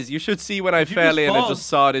 like, guys, you should see when I fell in and just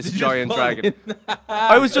saw this giant dragon.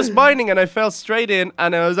 I was just mining and I fell straight in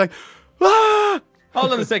and I was like, ah!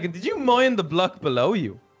 Hold on a second. Did you mine the block below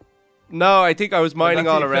you? No, I think I was mining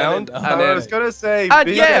all around. And then, I was going to say...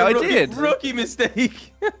 yeah, I did. Rookie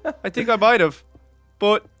mistake. I think I might have.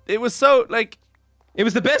 But it was so, like... It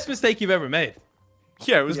was the best mistake you've ever made.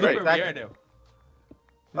 Yeah, it was great.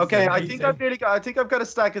 Okay, I think I've got a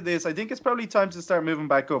stack of this. I think it's probably time to start moving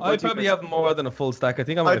back up. I probably have more than a full stack. I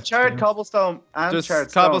think I've charred cobblestone and just charred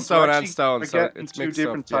stone. Cobblestone and stone, so it's two mixed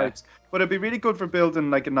different up, types. But it'd be really good for building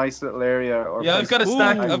like a nice little area. Or yeah, I've got a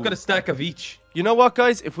stack. I've got a stack of each. You know what,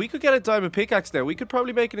 guys? If we could get a diamond pickaxe now, we could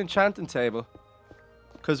probably make an enchanting table.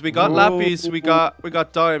 Because we got lapis, we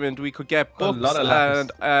got diamond, we could get books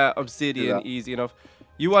and obsidian easy enough.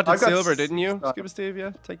 You wanted silver, didn't you, Scuba Steve?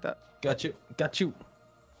 Yeah, take that. Got you.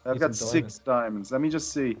 I've got 6 diamonds. Let me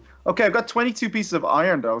just see. Okay, I've got 22 pieces of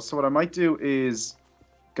iron though. So what I might do is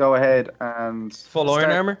go ahead and full iron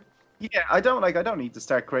armor. Yeah, I don't need to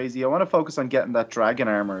start crazy. I want to focus on getting that dragon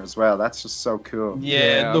armor as well. That's just so cool.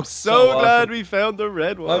 Yeah, it looks so glad we found the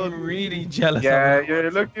red one. I'm really jealous. Yeah,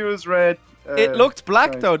 look, he was red. It looked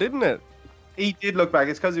black though, didn't it? He did look black.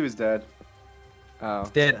 It's because he was dead. Oh. He's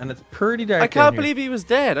dead, and it's pretty dark. I can't believe he was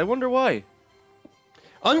dead. I wonder why.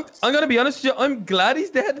 I'm gonna be honest with you. I'm glad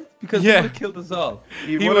he's dead because he would have killed us all.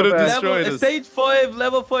 He would have destroyed us. Stage 5,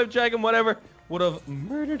 level 5 dragon, whatever, would have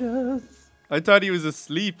murdered us. I thought he was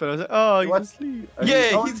asleep, and I was like, oh, he's asleep.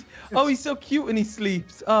 Yeah, he's so cute and he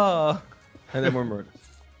sleeps. Oh, and then we're murdered.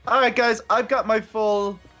 All right, guys, I've got my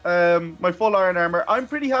full iron armor. I'm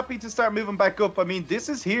pretty happy to start moving back up. I mean, this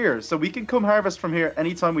is here, so we can come harvest from here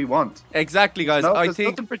anytime we want. Exactly, guys. There's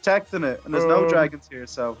nothing protecting it, and there's no dragons here,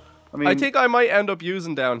 so I mean, I think I might end up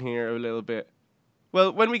using down here a little bit.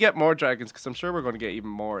 Well, when we get more dragons, because I'm sure we're going to get even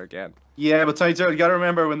more again. Yeah, but Tiny Turtle, you got to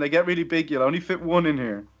remember, when they get really big, you'll only fit one in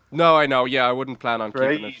here. No, I know. Yeah, I wouldn't plan on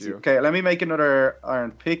keeping a few. Okay, let me make another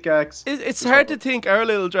iron pickaxe. It's hard to think our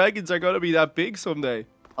little dragons are going to be that big someday.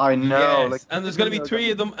 I know. Yes. And there's going to be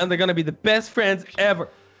 3 of them, and they're going to be the best friends ever.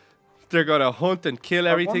 They're going to hunt and kill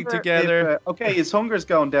everything together. If, okay, his hunger's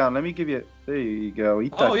going down. Let me give you... There you go.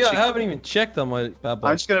 Eat that yeah, chicken. I haven't even checked on my bad boy.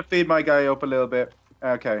 I'm just going to feed my guy up a little bit.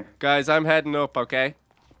 Okay. Guys, I'm heading up, okay?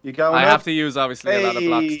 You going I up? have to use, obviously, a lot of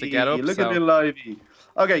blocks to get up. Look at the livey.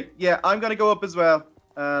 Okay, yeah, I'm going to go up as well.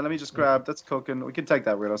 Let me just grab... That's cooking. We can take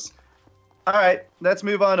that with us. All right, let's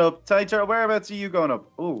move on up. Tiny Turtle, whereabouts are you going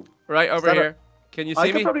up? Ooh. Right over here. Can you see me?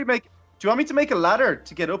 I could probably make... Do you want me to make a ladder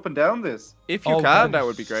to get up and down this? If you can, that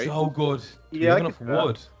would be great. So good. Yeah, I enough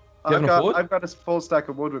wood. I've got a full stack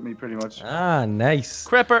of wood with me, pretty much. Ah, nice.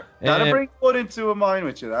 Crepper. Gotta bring wood into a mine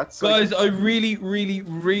with you. That's guys. I really, really,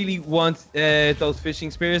 really want those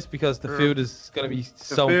fishing spears because the food is gonna be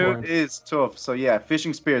so important. The food is tough. So yeah,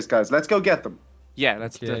 fishing spears, guys. Let's go get them. Yeah,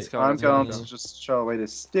 let's go. I'm going to just show away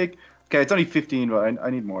this stick. Okay, it's only 15, but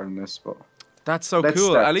I need more than this. But that's so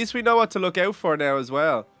cool. At least we know what to look out for now as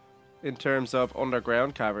well. In terms of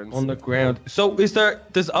underground caverns. Underground. So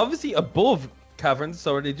there's obviously above caverns,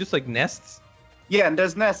 so are they just like nests? Yeah, and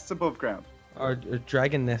there's nests above ground. Or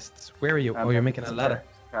dragon nests. Where are you? Oh, you're making a ladder.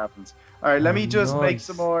 Caverns. Alright, let me just make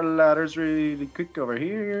some more ladders really quick over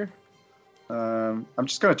here. I'm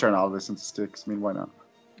just going to turn all this into sticks. I mean, why not?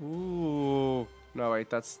 Ooh. No, wait,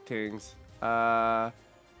 that's things. What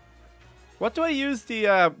do I use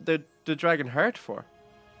the dragon heart for?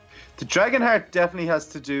 The dragon heart definitely has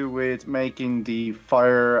to do with making the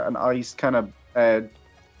fire and ice kind of the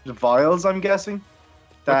vials, I'm guessing.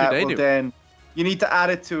 That will then you need to add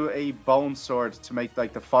it to a bone sword to make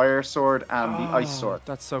like the fire sword and the ice sword.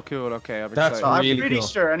 That's so cool. Okay, I'm pretty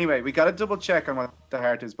sure. Anyway, we got to double check on what the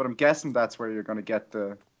heart is, but I'm guessing that's where you're going to get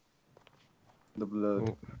the blood.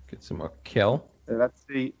 Oh, get some more kill. Let's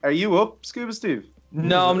see. Are you up, Scuba Steve?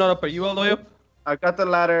 No, I'm not up. Are you all the way up? I've got the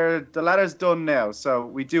ladder. The ladder's done now, so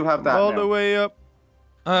we do have that all the way up.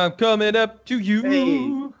 I'm coming up to you.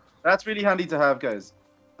 Hey, that's really handy to have, guys.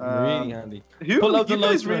 Really handy. Pull out the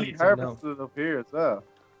lights really harvested up here as well.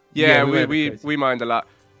 Yeah, we mind a lot.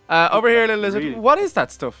 Over here, little lizard. Really? What is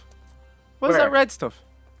that stuff? What is that red stuff?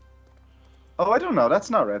 Oh, I don't know. That's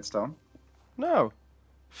not redstone. No.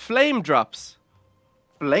 Flame drops.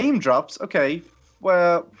 Flame drops? Okay.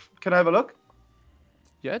 Well, can I have a look?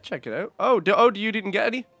 Yeah, check it out. Oh, you didn't get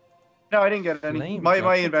any? No, I didn't get any.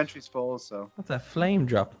 My inventory's full, so. What's that flame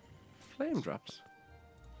drop? Flame drops.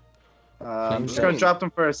 I'm just going to drop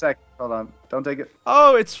them for a sec. Hold on. Don't take it.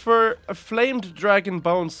 Oh, it's for a flamed dragon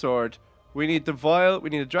bone sword. We need the vial.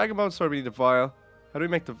 We need a dragon bone sword. We need a vial. How do we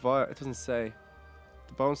make the vial? It doesn't say.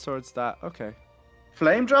 The bone sword's that. Okay.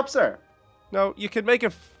 Flame drops are? No, you can make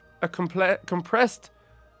a compressed.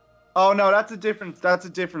 Oh no, that's a different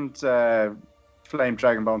flame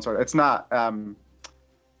dragon bone sword. It's not.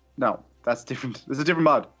 No, that's different. There's a different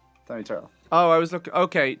mod. Tiny Turtle. Oh, I was looking.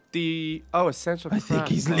 Okay, essential. I think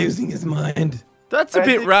he's losing his mind. That's a I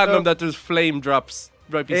bit think random so. that there's flame drops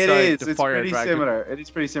right It beside is. the It's fire pretty dragon. similar. It is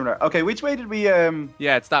pretty similar. Okay, which way did we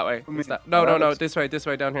Yeah, it's that way. I mean, It's that. No, that no, no. looks- This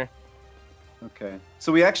way, down here. Okay.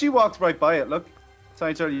 So we actually walked right by it. Look,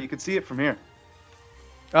 Tiny Turtle, you can see it from here.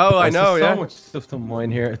 Oh, I There's know. so Yeah. much stuff to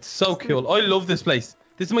mine here. It's so cool. I love this place.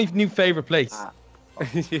 This is my new favorite place.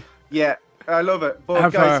 Yeah, I love it. But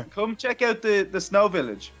Ever. guys, come check out the snow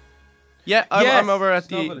village. Yeah, I'm over at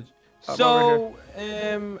Snow the. Village. I'm So,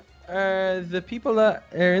 are the people that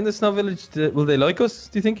are in the Snow Village, will they like us,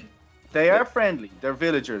 do you think? They are friendly. They're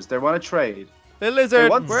villagers. They want to trade. Hey, They lizard,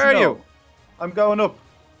 want where are snow. you? I'm going up.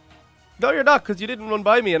 No, you're not, because you didn't run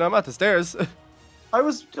by me, and I'm at the stairs. I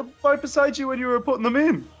was right beside you when you were putting them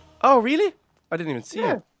in. Oh, really? I didn't even see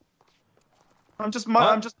Yeah. you. I'm just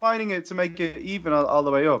mining it to make it even all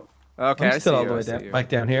the way up. Okay, I'm I still see all you, the I way see down, you. back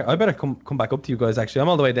down here. I better come back up to you guys, actually. I'm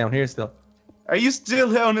all the way down here still. Are you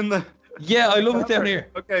still down in the? Yeah, I love it down here.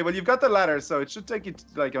 Okay, well you've got the ladder, so it should take you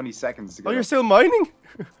like only seconds to get Oh, you're up. still mining?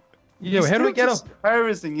 Yeah, how do I get up?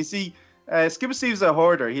 Harvesting. You see, Skipper Steve's a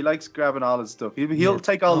hoarder. He likes grabbing all his stuff. He'll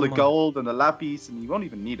take all the man. gold and the lapis, and he won't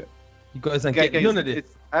even need it. You guys ain't Okay, getting guys, none of this.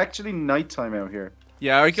 it's actually nighttime out here.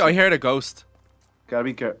 Yeah, I heard a ghost. Gotta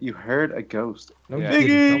be careful. You heard a ghost. No, Yeah. you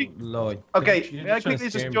didn't. Biggie! Don't lie. Okay, You're may I just trying to quickly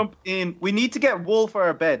just scare me. jump in? We need to get wool for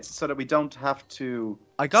our beds so that we don't have to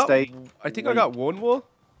I got. stay. I think I got one wool.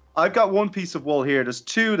 I've got one piece of wool here. There's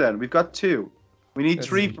two then. We've got two. We need Let's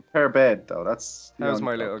three see. per bed though. That's the How's only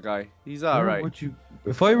my problem. little guy? He's Where all right. would you,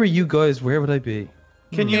 if I were you guys, where would I be?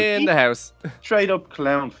 Can you In eat the house. straight up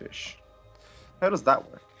clownfish? How does that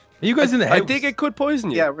work? Are you guys in the house? I think it could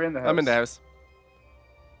poison you. Yeah, we're in the house. I'm in the house.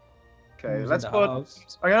 Okay, Who's let's in the put.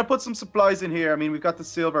 house? I'm gonna put some supplies in here. I mean, we've got the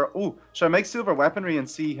silver. Oh, should I make silver weaponry and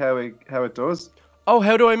see how it does? Oh,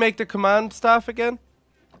 how do I make the command staff again?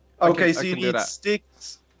 Okay, I so you can do need that.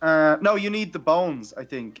 sticks. No, you need the bones. I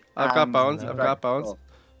think. I've got and bones. the I've dragon got bones. skull.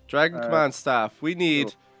 Dragon command staff. We need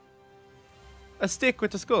cool. a stick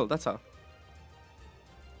with the skull. That's all.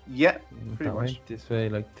 Yeah, pretty That way, much. this way,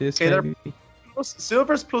 like this. Okay, they're- maybe.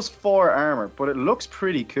 Silver's +4 armor, but it looks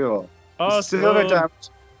pretty cool. Awesome. Silver damage.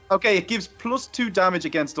 Okay, it gives +2 damage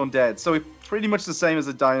against undead, so it's pretty much the same as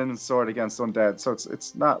a diamond sword against undead. So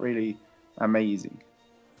it's not really amazing.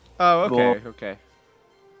 Oh, okay, Cool. okay.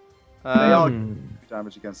 They all Hmm. do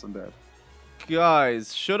damage against undead.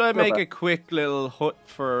 Guys, should I make bad. a quick little hut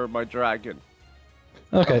for my dragon?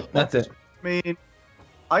 Okay, that's it. I mean,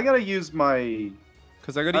 I gotta use my.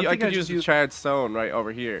 Because I I think I could use just the use- charred stone right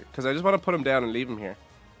over here. Because I just want to put him down and leave him here.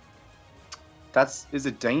 Is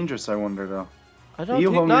it dangerous? I wonder though. I don't You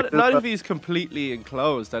think, hungry not for if that? he's completely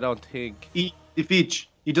enclosed, I don't think. Eat the fish.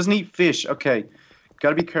 He doesn't eat fish. Okay,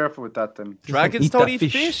 gotta be careful with that then. Dragons eat don't that eat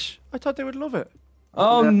fish. fish? I thought they would love it.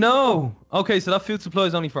 Oh Yeah. no. Okay, so that food supply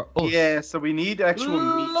is only for us. Yeah, so we need actual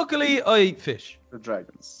meat Luckily, I eat fish. for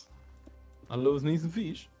dragons. I love me some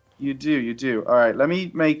fish. You do. All right, let me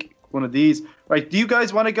make one of these. Right, do you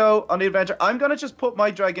guys want to go on the adventure? I'm gonna just put my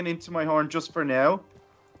dragon into my horn just for now.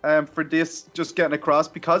 For this, just getting across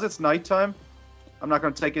because it's nighttime. I'm not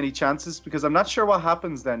gonna take any chances because I'm not sure what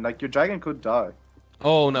happens then. Like your dragon could die,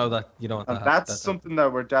 Oh no, that you don't. Want and that, that's something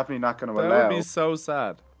that we're definitely not gonna That allow. would be so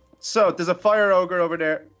sad. So there's a fire ogre over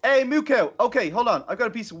there. Hey, moo cow. Okay, hold on. I've got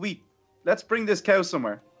a piece of wheat. Let's bring this cow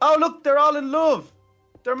somewhere. Oh look, they're all in love.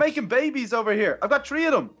 They're making babies over here. I've got 3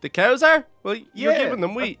 of them. The cows are? Well, you're Yeah. giving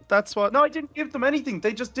them wheat. That's what. No, I didn't give them anything.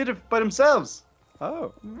 They just did it by themselves.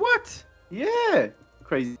 Oh. What? Yeah.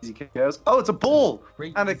 Crazy cows. Oh, it's a bull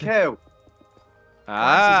and a cow.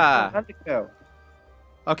 Ah. And a cow.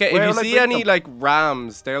 Okay, Where if you will I see bring any, them? like,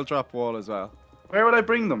 rams, they'll drop wool as well. Where would I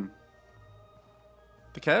bring them?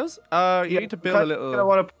 The cows? You need to build a I little...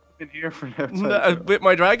 want to put them in here for now. with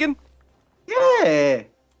my dragon? Yeah.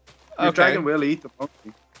 Your Okay. dragon will eat them. won't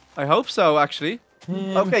he? I hope so, actually.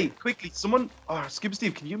 Okay, quickly, someone. Oh, Skip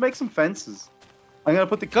Steve, can you make some fences? I'm gonna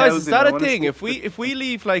put the Guys, cows is in. that I a wanna thing? see If we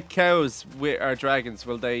leave, like, cows with our dragons,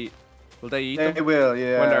 will they eat They them will,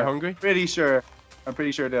 yeah. when they're hungry? Pretty sure. I'm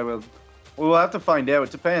pretty sure they will. We'll have to find out.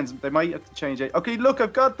 It depends. They might have to change it. Okay, look,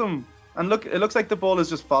 I've got them. And look, it looks like the bull is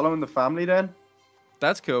just following the family then.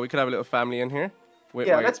 That's cool. We could have a little family in here. With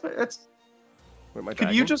Yeah, my, let's. with my Could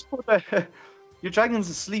dragon. you just put your dragon's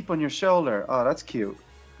asleep on your shoulder? Oh, that's cute.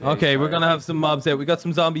 Okay, we're gonna have some mobs out. We got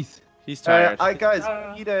some zombies. He's tired. Guys,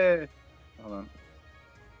 we need a. Hold on.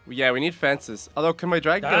 Yeah, we need fences. Although, can my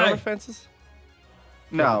dragon get Die. over fences?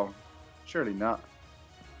 No, surely not.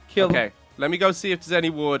 Kill them. Okay, let me go see if there's any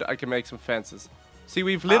wood. I can make some fences. See,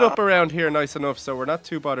 we've lit up around here nice enough, so we're not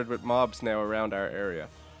too bothered with mobs now around our area.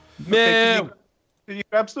 Meow. Can you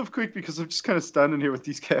grab stuff quick because I'm just kind of standing here with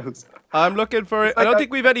these cows. I'm looking for it. I don't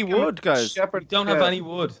think we've any wood, guys. We don't have any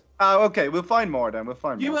wood. Oh, okay. We'll find more then. We'll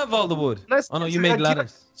find more. You have all the wood. Let's, Oh no, you made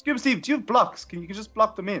ladders. Scuba Steve, do you have blocks? You can just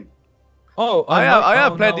block them in. Oh, I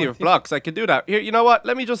have plenty of blocks. I can do that. Here, you know what?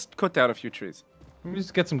 Let me just cut down a few trees. Let me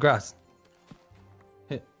just get some grass.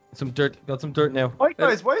 Hit some dirt. Got some dirt now. My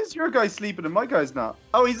guys, why is your guy sleeping and my guy's not?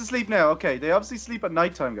 Oh, he's asleep now. Okay, they obviously sleep at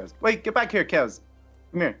nighttime, guys. Wait, get back here, cows.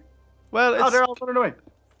 Come here. Well, Oh, they're all running away.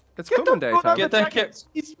 it's Get coming the fuck daytime. on Get the that dragons.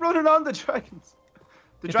 He's running on the dragons.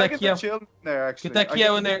 The Get that dragons are cow. chilling there, actually. Get that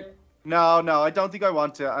cow in there. No, I don't think I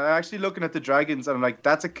want to. I'm actually looking at the dragons and I'm like,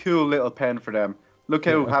 that's a cool little pen for them. Look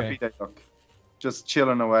how Yeah, okay. happy they look. Just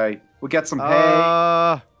chilling away. We'll get some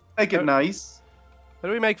hay. Make it nice. How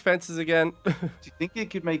do we make fences again? Do you think you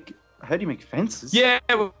could make... How do you make fences? Yeah,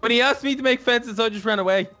 when he asked me to make fences, I just ran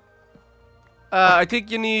away. I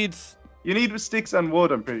think you need You need sticks and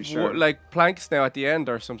wood, I'm pretty sure. like planks now at the end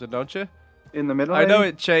or something, don't you? In the middle, I know maybe?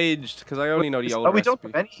 it changed because I only know the old Oh, we don't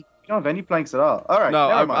recipe. have any. We don't have any planks at all. All right. No,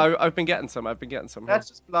 never mind. I've been getting some. I've been getting some. here. Let's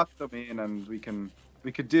just block them in, and we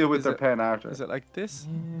could deal with Is their it- pen after. Is it like this?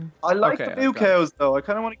 I like Okay, the blue I've got it. cows though. I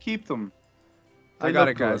kind of want to keep them. I They got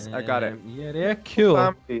look it, guys. good. I got it. Yeah, they're cool.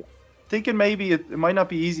 Family. Thinking maybe it might not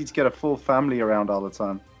be easy to get a full family around all the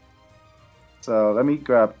time. So let me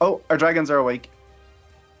grab. Oh, our dragons are awake.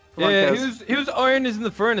 Come on, Yeah, cows. whose iron is in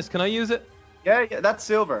the furnace? Can I use it? Yeah, that's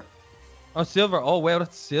silver. Oh, silver. Oh, wow,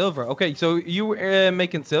 that's silver. Okay, so you were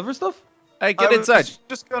making silver stuff? Hey, get I inside. was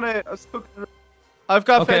just gonna. I was cooking. I've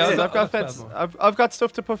got Okay, fences. I'll- I've got I'll fences. grab I've got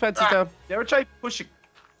stuff to put fences down. You ever try to push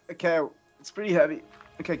a cow? It's pretty heavy.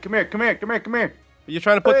 Okay, come here. Are you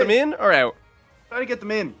trying to put them Hey. in or out? Trying to get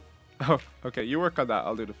them in. Oh, okay. You work on that.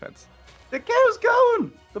 I'll do the fence. The cow's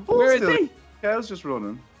going. The bull's Where is still. he? Cow's just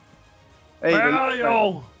running. Hey, Where the- are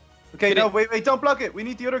you? Okay, Get no, it. wait, don't block it. We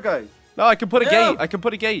need the other guy. No, I can put a No. gate. I can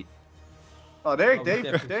put a gate. Oh, there, Oh, Dave.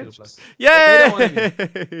 definitely Dave. should've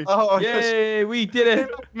Yay! Oh, Yay, we did it.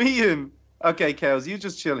 me in. Okay, cows, you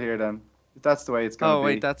just chill here then. If that's the way it's gonna Oh be.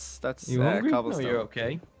 wait, that's You hungry? No, cobblestone. you're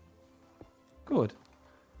okay. Good.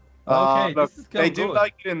 Oh, Okay, look, this is they going do good.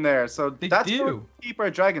 like it in there. So They that's where do. we keep our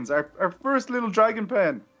dragons. Our first little dragon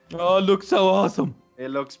pen. Oh, it looks so awesome. It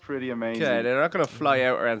looks pretty amazing. Okay, they're not gonna fly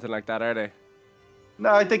out or anything like that, are they?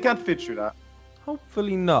 No, they can't fit through that.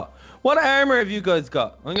 Hopefully not. What armor have you guys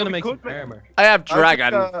got? I'm gonna we make some could make- armor. I have I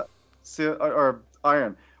dragon. think, or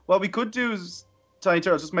iron. What we could do is, Tiny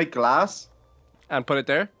Turtle, just make glass, And put it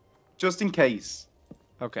there. just in case.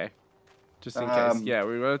 Okay. Just in case. Yeah,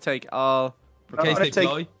 we're gonna take all. In case Not they take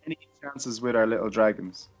fly. any chances with our little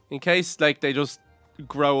dragons. In case like they just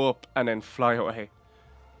grow up and then fly away.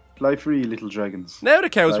 Fly free, little dragons. Now the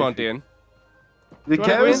cows Fly want free. in. The Do you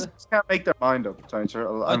wanna go cows in? just can't make their mind up, Tiny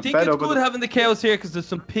Turtle. I I'm think fed it's up with good it. having the cows here because there's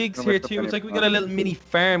some pigs Don't here make the too. It's penny like we got a little mini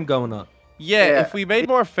farm going on. Yeah, Yeah. if we made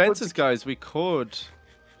more fences, guys, we could.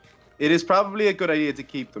 It is probably a good idea to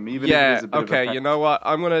keep them, even if it Yeah. is a bit of a Okay. pain. You know what?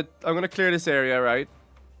 I'm gonna clear this area, right?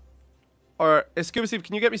 Or Scuba Steve,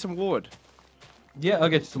 can you get me some wood? Yeah, I'll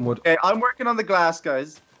get you some wood. Okay, I'm working on the glass,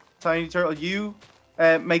 guys. Tiny Turtle, you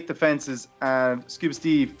make the fences, and Scuba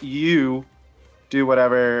Steve, you do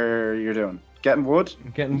whatever you're doing. Getting wood?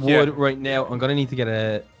 I'm getting Yeah. wood right now. I'm gonna need to get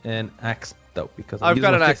an axe though because I'm I've got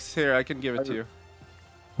using an my axe here. I can give it to you.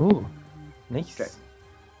 Ooh, nice. Okay.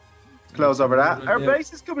 Close over that. Our Yeah.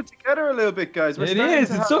 base is coming together a little bit, guys. We're It starting is.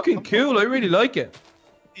 to It's have looking cool. I really like it.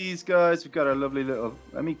 These guys, we've got our lovely little.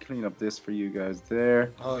 Let me clean up this for you guys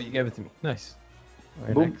there. Oh, you gave it to me. Nice.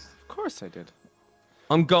 Very Boom. nice. Of course I did.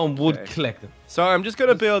 I'm going wood Okay. collecting. So I'm just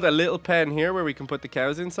gonna build a little pen here where we can put the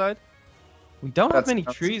cows inside. We don't have That's- many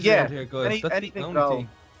that's- trees yeah, around here, guys. any- That's anything the at all. only thing.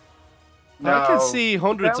 I can No. see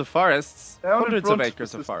hundreds Down- of forests, Down in hundreds of front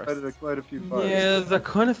acres of us, there's forests. Quite a few forests. Yeah, they're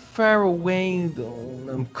kind of far away though.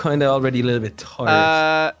 I'm kind of already a little bit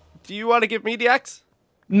tired. Do you want to give me the axe?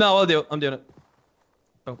 No, I'll do it. I'm doing it.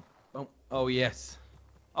 Oh, oh, oh yes.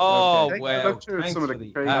 Oh Okay. Take a wow. look through Thanks some of for the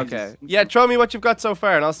the crazy- axe. Okay. Yeah, show me what you've got so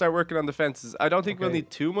far, and I'll start working on the fences. I don't think we'll Okay. need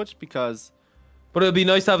too much because. But it'd be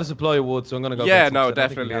nice to have a supply of wood, so I'm gonna go. Yeah, get some, no, 'cause I don't think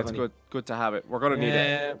we definitely, have it's any. good to have it. We're gonna need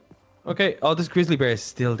it, Okay. Oh, this grizzly bear is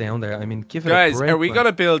still down there. I mean, give it guys. a break. Are we man.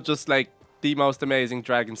 gonna build just like the most amazing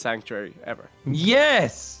dragon sanctuary ever?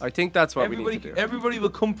 Yes. I think that's what Everybody, we need to do. everybody will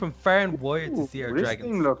come from far and wide to see our This dragons.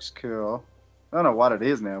 thing looks cool. I don't know what it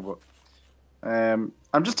is now, but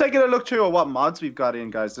I'm just taking a look through at what mods we've got in,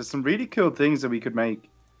 guys. There's some really cool things that we could make.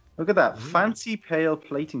 Look at that fancy pale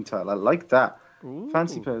plating tile. I like that.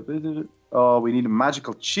 Fancy Ooh. pale. Oh, we need a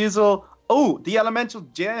magical chisel. Oh, the elemental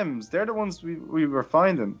gems. They're the ones we were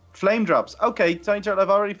finding. Flame drops. Okay, Tiny Turtle, I've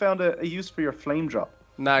already found a use for your flame drop.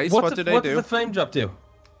 Nice. What do they do? What does the flame drop do?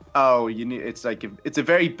 Oh, you need. It's like it's a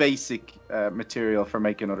very basic material for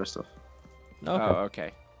making other stuff. Okay. Oh,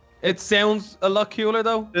 okay. It sounds a lot cooler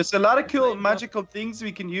though. There's a lot of cool magical things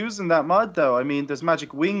we can use in that mod, though. I mean, there's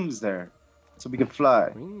magic wings there, so we can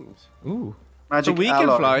fly. Wings. Ooh. Magic So we alloy.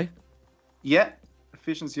 can fly. Yeah.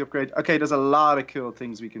 Efficiency upgrade. Okay, there's a lot of cool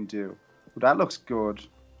things we can do. Ooh, that looks good.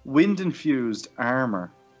 Wind infused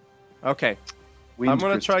armor. Okay. Wind I'm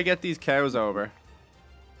gonna crystal. try get these cows over.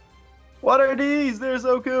 What are these? They're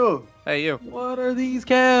so cool. Hey, you. What are these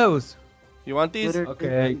cows? You want these? What are-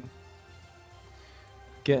 Okay.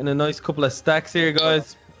 Getting a nice couple of stacks here,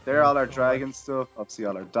 guys. They're all our dragon stuff. Obviously,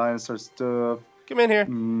 all our dinosaur stuff. Come in here.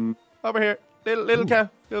 Mm, Over here. Little cow.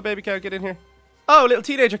 Little baby cow, get in here. Oh, little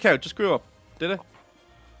teenager cow. Just grew up. Did it?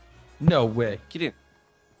 No way. Get in.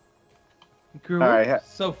 It grew All up right, yeah.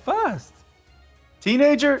 so fast.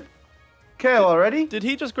 teenager cow already? Did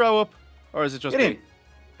he just grow up? Or is it just Get me? in.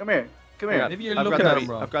 Come here. Come Hang here. on. Maybe you're I've looking got at the him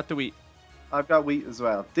wheat. wrong. I've got the wheat. I've got wheat as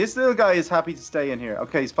well. This little guy is happy to stay in here.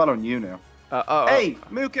 Okay, he's following you now. Hey,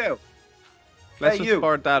 moo cow. Let's hey, just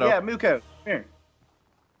board that Yeah, up. moo cow. Come here.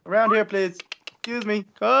 Around here, please. Excuse me.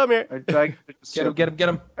 Come here. Our dragon- Get him, get him, get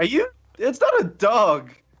him. Are you? It's not a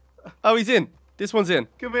dog. Oh, he's in. This one's in.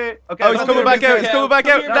 Come here. Okay. Oh, he's come coming here, back moo out. cow. He's coming back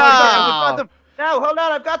Come out. here, No, I've got No. them. No, hold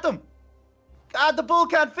on. I've got them. Ah, the bull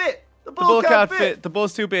can't fit. The bull can't fit. The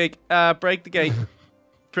bull's too big. Break the gate.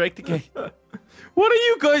 Break the gate. What are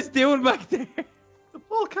you guys doing back there? The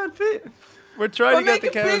bull can't fit. We're trying to Well, get the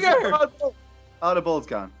make it cows. bigger. Oh, the bull's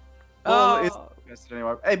gone. Bull Oh. isn't interested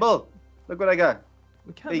anymore. Hey, bull. Look what I got.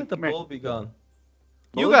 We can't Hey, let the come here. ball be gone.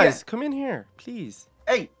 You Bull, guys, yeah. come in here, please.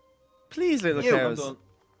 Hey. Please, little You. I'm cows. done.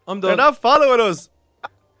 I'm They're done. not following us.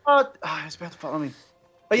 He's about to follow me.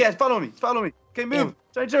 Oh, yeah, it's following me. It's following me. Okay, move.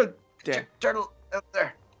 Tiny turtle. There. Turtle out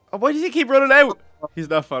there. Oh, why does he keep running out? He's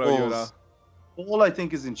not following you at all. Bulls. Bull, I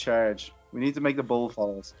think, is in charge. We need to make the bull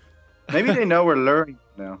follow us. Maybe they know we're luring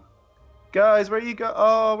now. Guys, where you go?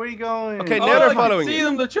 Oh, where you going? Okay, Oh, now they're I can following see you.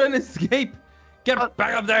 them. They're trying to escape. Get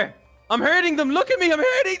back up there. I'm hurting them. Look at me. I'm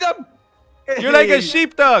hurting them. You're like a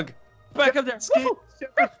sheepdog. Back up there. Steve.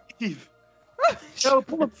 Steve. No,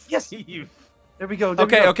 pull up. Yes. Steve. There we go. There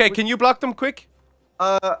we Okay, go. okay. Can you block them quick?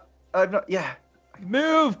 I've not. Yeah.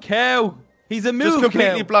 Move, cow. He's a move Just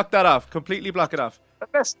completely cow. block that off. Completely block it off. I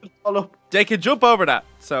messed it all up. They can jump over that.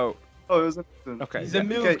 So, Oh, it was an okay. He's a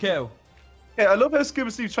move Okay. cow. Okay, I love how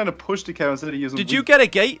Scuba Steve's trying to push the cow instead of using. Did you get a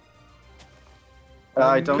gate?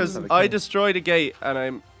 I don't. Because have a I cow. destroyed a gate and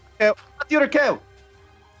I'm. Cow. Not the other cow.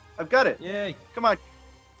 I've got it. Yay. Come on.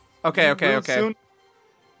 Okay, You okay, will okay. Soon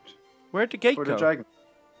Where'd the gate for the go? dragon.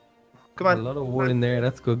 Come A on. lot of wood in there.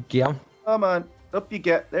 That's good. Yeah. Come on. Up you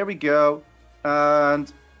get. There we go.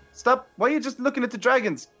 And stop. Why are you just looking at the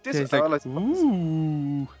dragons? This It's oh, like, let's-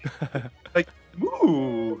 ooh. like,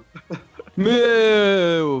 ooh.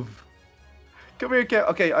 Move. Come here, cow.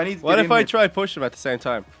 Okay, I need to What get if in I here. try push them at the same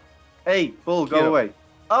time? Hey, bull, Get go up. away.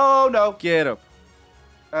 Oh, no. Get up.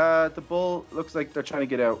 The bull looks like they're trying to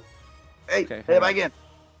get out. Hey, Okay, hey, hang back in.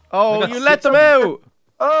 Oh, got you let six them of them. out.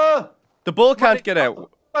 Oh, The bull can't get out. We've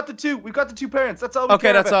got the two. We've got the two parents. That's all we Okay,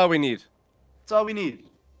 care that's about. all we need. That's all we need.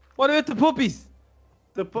 What about the puppies?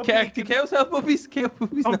 The puppy. Do cows have puppies? Cow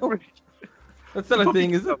puppies? Oh, No. That's not a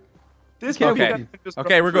thing, is it? This Okay. puppy Okay. can just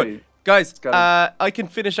Okay, run we're good. free. Guys, got I can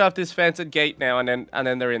finish off this fence and gate now, and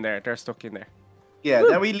then they're in there. They're stuck in there. Yeah,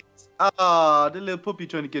 then we. The little puppy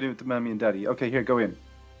trying to get in with the mommy and daddy. Okay, here, go in.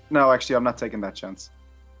 No, actually, I'm not taking that chance.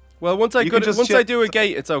 Well, once I You can go, just once I check- do a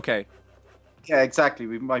gate, it's okay. Yeah, exactly.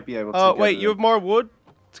 We might be able to. Oh get wait, it you in. have more wood,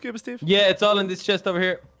 Scuba Steve? Yeah, it's all in this chest over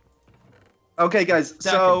here. Okay, guys.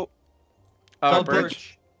 Stacking. So Oh, Called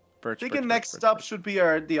birch. Birch. thinking birch, next birch, stop birch. should be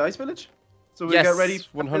the ice village. So we Yes, get ready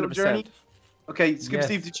for the little 100%. journey. Okay, Skip Yes.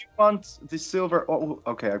 Steve, did you want the silver? Oh,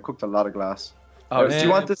 okay. I cooked a lot of glass. Oh, Do yeah. you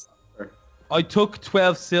want this? I took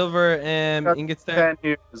 12 silver ingots there. 10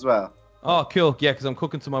 here as well. Oh, cool. Yeah, because I'm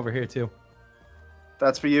cooking some over here too.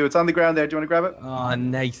 That's for you. It's on the ground there. Do you want to grab it? Oh,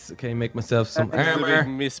 nice. Okay, make myself some This is a big armor.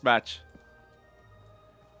 mismatch.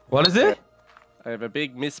 What is it? I have a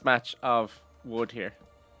big mismatch of wood here.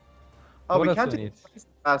 Oh, What we else can't do I take need?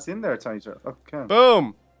 glass in there, Tiny Turtle. Okay.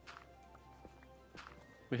 Boom!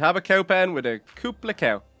 We have a cow pen with a couple of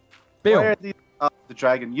cow. Why Boom. are the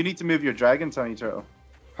dragon? You need to move your dragon, Tiny Turtle.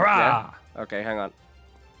 Hurrah! Okay, hang on.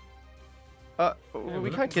 We we're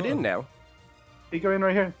can't get looking in good. now. You go in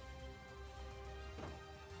right here.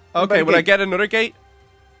 Okay, about will I gate? get another gate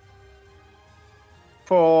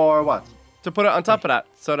For what? to put it on top of that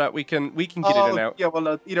so that we can get in and out? Yeah,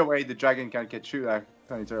 well, either way, the dragon can't get through that,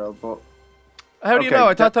 Tiny Turtle. But How do you know?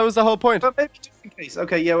 I thought that was the whole point. But maybe just in case.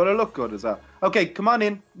 Okay, yeah, well, it'll look good as well. Okay, come on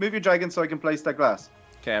in. Move your dragon so I can place that glass.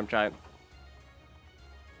 Okay, I'm trying.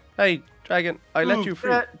 Hey, dragon, I let you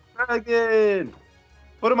free. Dragon!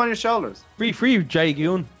 Put him on your shoulders. Free,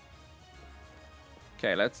 Dragoon.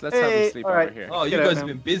 Okay, let's have him sleep over here. Oh, you guys have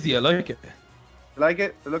been busy. I like it. You like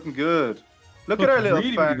it? They're looking good. Look at our little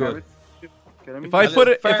really, farm. really good.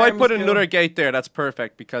 If I put another gate there, that's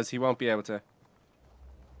perfect because he won't be able to.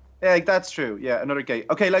 Yeah, that's true. Yeah, another gate.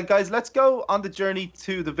 Okay, like guys, let's go on the journey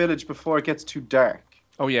to the village before it gets too dark.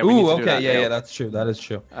 Oh yeah, we need to do okay, that yeah, now. yeah, that's true. That is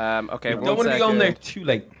true. Okay, We don't want to be going there too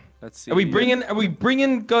late. Let's see. Are we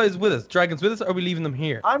bringing guys with us, dragons with us, or are we leaving them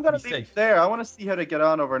here? I'm gonna leave it there. I want to see how they get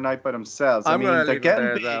on overnight by themselves. I'm gonna they're leave getting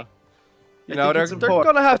it big. there, though. You know, they're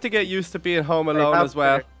gonna have to get used to being home alone as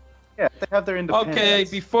well. Yeah, they have their independence. Okay,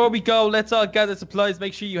 before we go, let's all gather supplies.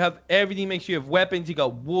 Make sure you have everything. Make sure you have weapons. You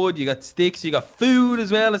got wood. You got sticks. You got food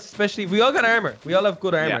as well. Especially if we all got armor. We all have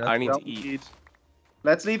good armor. Yeah, I need to eat.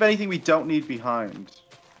 Let's leave anything we don't need behind.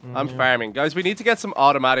 I'm farming, guys. We need to get some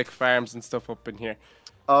automatic farms and stuff up in here.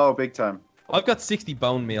 Oh, big time. I've got 60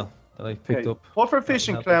 bone meal that I picked up. Pufferfish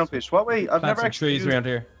and clownfish. What way? I've never actually trees around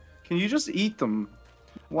here. Can you just eat them?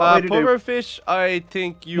 Pufferfish, I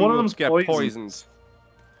think you will get poisoned.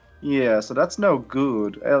 Yeah, so that's no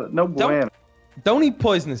good. No bueno. Don't eat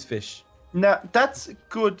poisonous fish. No, that's a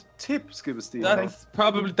good tip, Scuba Steve.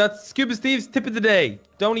 That's Scuba Steve's tip of the day.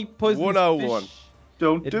 Don't eat poisonous 101. fish.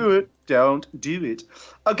 Don't do it. Don't do it.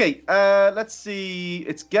 Okay, let's see.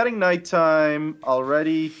 It's getting nighttime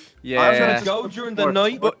already. Yeah. I'm gonna go during the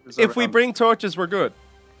night. But if we bring torches, we're good.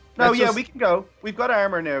 No, yeah, we can go. We've got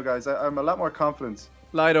armor now, guys. I'm a lot more confident.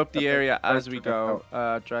 Light up the area as we go.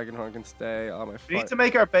 Dragonhorn can stay on my We need to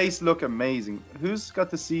make our base look amazing. Who's got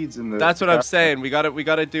the seeds in the... That's what I'm saying. We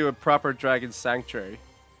gotta do a proper dragon sanctuary.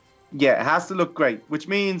 Yeah, it has to look great. Which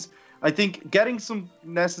means, I think, getting some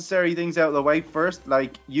necessary things out of the way first,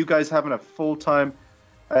 like you guys having a full-time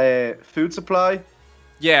food supply.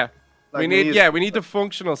 Yeah. Like we need the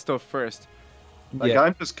functional stuff first. Like,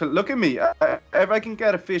 I'm just... Look at me. If I can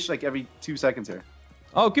get a fish, like, every 2 seconds here.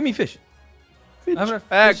 Oh, give me fish.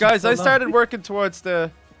 Guys, I started working towards the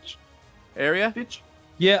area. Fish?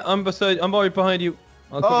 Yeah, I'm right behind you.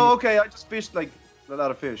 Oh, okay. I just fished like a lot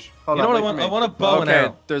of fish. Hold you know on, what I want? I want a bow and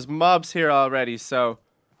arrow. There's mobs here already, so.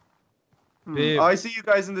 I see you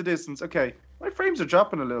guys in the distance. Okay, my frames are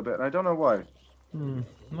dropping a little bit, and I don't know why.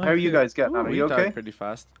 How are you guys getting on? Are you okay? Pretty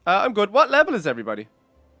fast. I'm good. What level is everybody?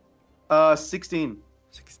 16.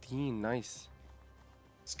 16, nice.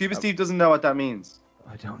 Scuba Steve doesn't know what that means.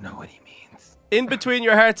 I don't know what he means. In between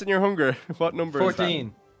your hearts and your hunger, what number 14, is that?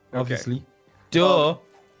 14, obviously. Duh.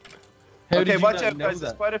 Okay, watch out, guys.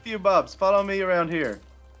 There's quite a few mobs. Follow me around here.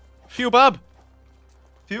 Few mob.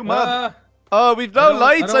 Few mob. Oh, we've no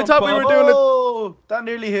lights. I thought we were doing it. Oh, that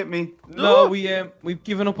nearly hit me. No, we've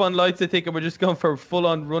given up on lights. I think, and we're just going for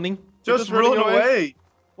full-on running. Just run away.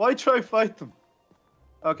 Why try fight them?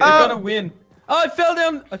 Okay, they're gonna win. Oh, I fell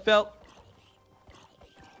down. I fell.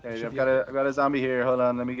 Okay, I've got a zombie here. Hold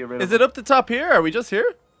on, let me get rid of him. Is it up the top here? Are we just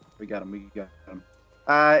here? We got him.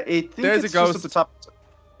 I think there's it's a ghost just up the top.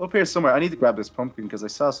 Up here somewhere. I need to grab this pumpkin because I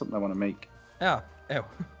saw something I want to make. Ow.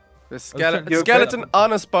 The skeleton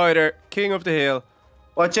on a spider, king of the hill.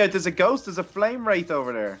 Watch out, there's a ghost. There's a flame wraith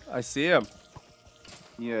over there. I see him.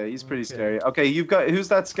 Yeah, he's pretty scary. Okay, who's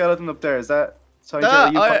that skeleton up there? Is that...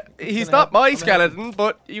 he's not my skeleton,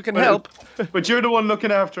 but you can help. But you're the one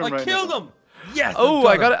looking after him right now. I killed him! Yes! Oh,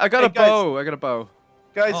 I got a bow. I got a bow.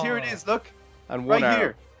 Guys, here it is, look. And one right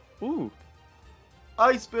here. Ooh.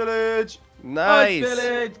 Ice village. Nice. Ice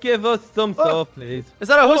village, give us some stuff, please. Is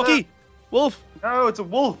that a husky? Wolf. No, it's a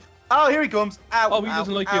wolf. Oh, here he comes. Ow. Oh, he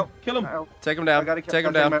doesn't like you. Kill him. Ow. Take him down. Take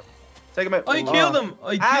him down. Take him out. I killed him.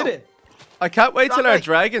 I did it. I can't wait till our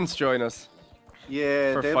dragons join us.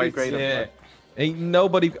 Yeah, they'll be great. Yeah. Ain't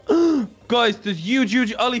nobody. Guys, there's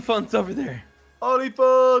huge elephants over there.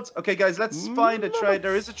 Oliphants. Okay, guys, let's find a trade.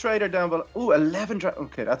 There is a trader down below. Ooh, 11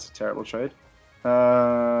 Okay, that's a terrible trade.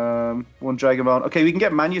 1 dragon bone. Okay, we can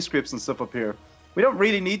get manuscripts and stuff up here. We don't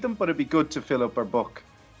really need them, but it'd be good to fill up our book.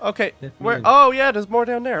 Okay, where? Oh yeah, there's more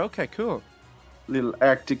down there. Okay, cool. Little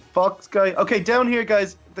Arctic fox guy. Okay, down here,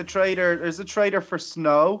 guys. There's a trader for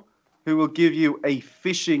snow who will give you a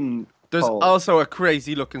fishing. There's also a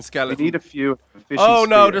crazy looking skeleton. We need a few. Oh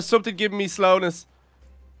no, there's something giving me slowness.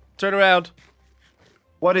 Turn around.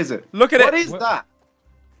 What is it? Look at it. What is that?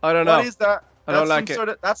 I don't know. What is that? I don't like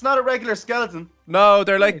it. That's not a regular skeleton. No,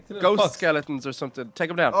 they're like ghost skeletons or something. Take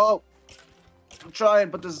them down. Oh, I'm trying,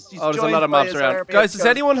 but there's a lot of mobs around. Guys, does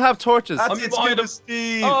anyone have torches? That's Scuba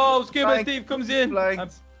Steve. Oh, Scuba Steve comes in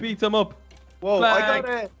and beats him up. Whoa,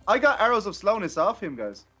 Flag. I got arrows of slowness off him,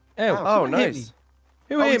 guys. Ow, Oh, someone hit me. nice.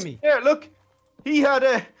 Who hit he's me? Here, look. He had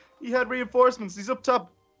reinforcements. He's up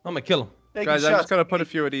top. I'm gonna kill him. taking Guys, I'm shots. just gonna put a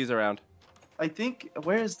few of these around. I think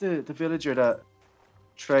where's the villager that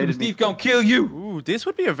traded me? Steve gonna kill you. Ooh, this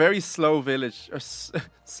would be a very slow village. Or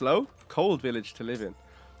slow? Cold village to live in.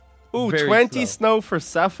 Ooh, Very 20 slow. snow for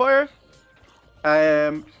sapphire?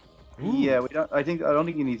 Yeah, we don't. I don't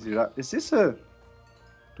think you need to do that. Is this a? Do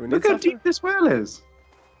we need Look how sapphire? deep this well is.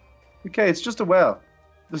 Okay, it's just a well.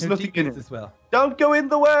 There's How nothing deep in is it. this well? Don't go in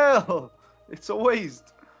the well. It's a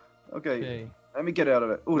waste. Okay, Okay. let me get out of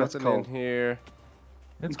it. Oh, that's Nothing cold. in here.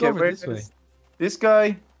 Let's Okay, go over where this way. is this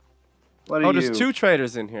guy. What are Oh, you? there's 2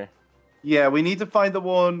 traders in here. Yeah, we need to find the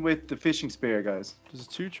one with the fishing spear, guys. There's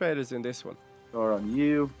 2 traders in this one. Or on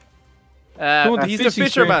you. Cool, He's the the fishing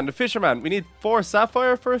fisherman. The fisherman. We need 4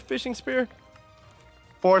 sapphire for a fishing spear.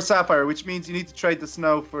 4 sapphire, which means you need to trade the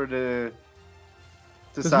snow for the.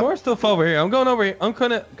 There's more stuff over here. I'm going over here. I'm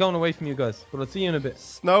kind of going away from you guys, but I'll see you in a bit.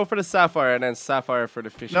 Snow for the sapphire and then sapphire for the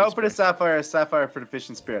fishing No, spear. for the sapphire, sapphire for the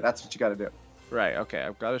fishing spear. That's what you got to do. Right, okay.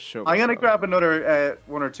 I've got to show I'm gonna myself. grab another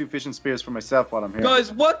 1 or 2 fishing spears for myself while I'm here.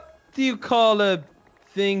 Guys, what do you call a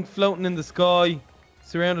thing floating in the sky,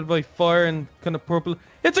 surrounded by fire and kind of purple?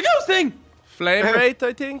 It's a ghost thing! Flame rate,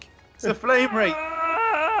 I think. It's a flame rate.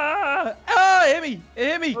 It hit me! It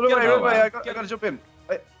hit me! Hold on, Get wait, him. wait, wait, I Get gotta him. jump in.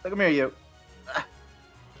 Wait, come here, you.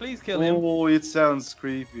 Please kill him. Oh, it sounds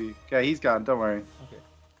creepy. Okay, he's gone. Don't worry. Okay.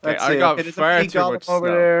 Let's I see. got Okay, there's a far big too golem much over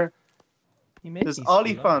snow. there. He made There's me so long.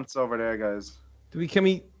 olifants over there, guys. Can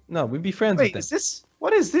we? No, we'd be friends Wait, with is them. this?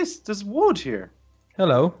 What is this? There's wood here.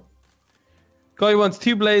 Hello. Guy wants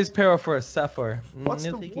 2 blaze power for a sapphire. What's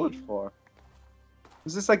I'll the take wood it. for?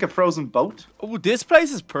 Is this like a frozen boat? Oh, this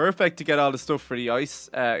place is perfect to get all the stuff for the ice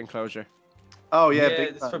enclosure. Oh yeah, Yeah,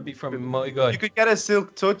 big this time. would be from my guy. You could get a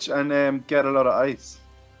silk touch and get a lot of ice.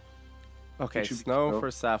 Okay, Which would be snow cool. for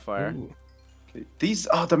sapphire. Ooh. Okay.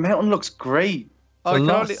 The mountain looks great. Oh, I The can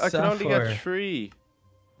lost only get sapphire. 3.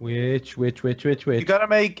 Which? You gotta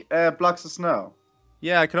make blocks of snow.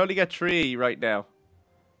 Yeah, I can only get 3 right now.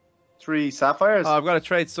 3 sapphires. Oh, I've got to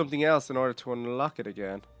trade something else in order to unlock it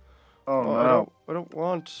again. Oh Oh, no! I don't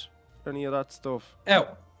want any of that stuff.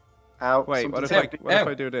 Ow. Ow! Wait, what if something's I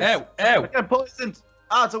happening. do this? Ow. Ow. I get poisoned.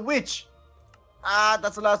 Ah, it's a witch. Ah,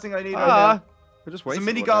 that's the last thing I need right Ah, now. I just It's a wasted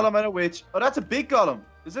mini one there. golem and a witch. Oh, that's a big golem.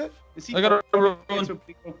 Is it? Is he? I gotta run.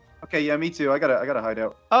 Okay, yeah, me too. I gotta hide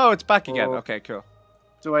out. Oh, it's back again. Oh. Okay, cool.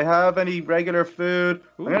 Do I have any regular food?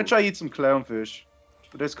 I'm gonna Ooh. try eat some clownfish.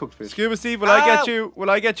 But there's cooked fish. Scuba Steve, will I get Ow! you? Will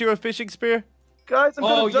I get you a fishing spear? Guys, I'm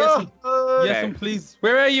Oh, gonna yes, die. Yes, Okay. please.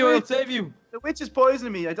 Where are you? I'll Wait. save you. The witch is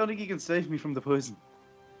poisoning me. I don't think you can save me from the poison.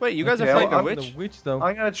 Wait, you guys Okay, are fighting a I'm witch? The witch, though.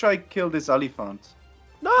 I'm gonna try kill this elephant.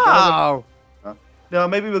 No! No,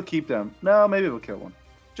 maybe we'll keep them. No, maybe we'll kill one.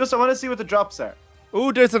 Just I want to see what the drops are.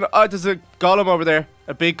 Ooh, there's a golem over there.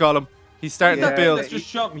 A big golem. He's starting Yeah, to build. That just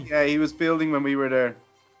shot me. Yeah, he was building when we were there.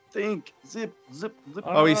 Think, zip, zip, zip.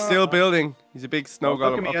 Oh, he's still building. He's a big snow Oh,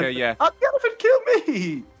 look at golem. me, Okay, elephant. yeah. Oh, the elephant killed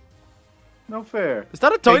me. No fair. Is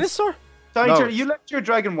that a dinosaur? Danger, No. you left your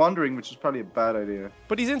dragon wandering, which is probably a bad idea.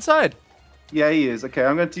 But he's inside. Yeah, he is. Okay,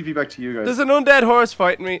 I'm gonna TP back to you guys. There's an undead horse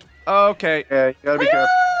fighting me. Okay. Yeah, you gotta be careful.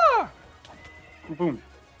 Ah! Boom.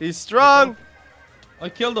 He's strong. I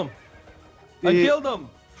killed him. I Yeah. killed him.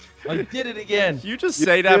 I did it again. You just You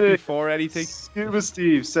say that did it. before anything. Scuba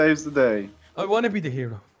Steve saves the day. I want to be the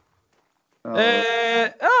hero. Oh.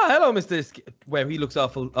 Hello, Mr. Well, he looks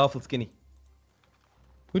awful skinny.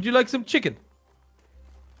 Would you like some chicken?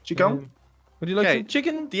 Chico? Would you like Okay. some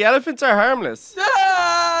chicken? The elephants are harmless.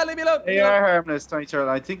 Leave me alone. They are harmless, Tiny Turtle.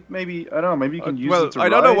 I think maybe, I don't know, maybe you can use Well, it to I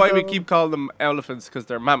don't know ride why we them. keep calling them elephants because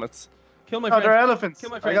they're mammoths. Kill my No, friend. they're elephants. Kill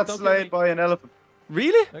my I friend, got don't kill slayed me. by an elephant.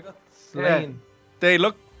 Really? I got slain. They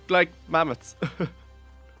look like mammoths.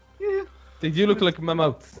 Yeah. They do look like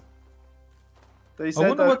mammoths. They I said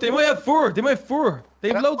wonder that. what they might have fur. They might have fur. They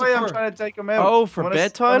have That's loads why of I'm fur. trying to take them out. Oh, for I wanna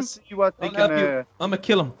bedtime? see what they I'll help can, you. I'm gonna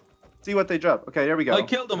kill him. see what they drop. Okay, there we go. I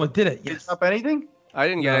killed him. I did it. Did Yes. it drop anything? I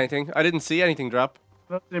didn't get No. anything. I didn't see anything drop.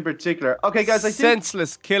 Nothing in particular. Okay, guys, I think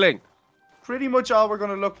Senseless killing. pretty much all we're going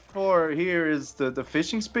to look for here is the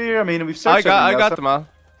fishing spear. I mean, we've searched I everything got else. them all.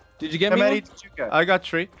 Did you get How me many one? did you get? I got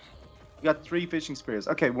 3. You got 3 fishing spears.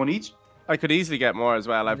 Okay, one each? I could easily get more as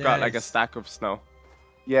well. I've got like a Nice. stack of snow.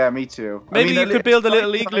 Yeah, me too. I Maybe mean, you could build a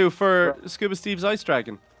little like- igloo for Scuba Steve's ice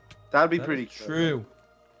dragon. That'd be That pretty is cool. true.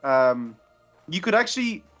 You could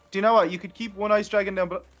actually... Do you know what? You could keep one ice dragon down,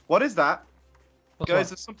 but... What is that? What's Guys, what?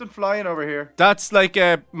 there's something flying over here. That's like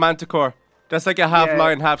a manticore. That's like a half Yeah.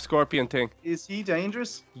 lion, half scorpion thing. Is he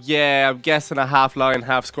dangerous? Yeah, I'm guessing a half lion,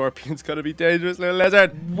 half scorpion's gonna be dangerous, little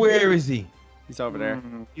lizard. Where is he? He's over there.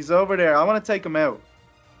 He's over there. I want to take him out.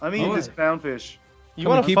 I'm eating Oh, this clownfish. You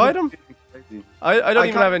want to fight him? I don't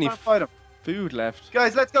even have any fight him. food left.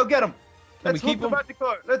 Guys, let's go get him. Can Let's we hook keep the him?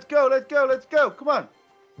 Manticore. Let's go, let's go, let's go. Come on.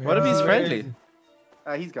 What if he's friendly?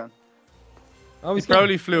 He's gone. Oh, He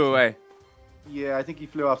probably flew away. Yeah, I think he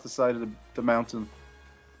flew off the side of the mountain.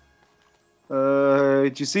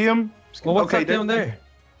 Did you see him? Well, what's that down there?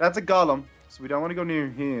 That's a golem, so we don't want to go near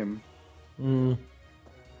him. Mm.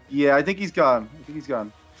 Yeah, I think he's gone.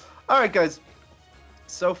 All right, guys.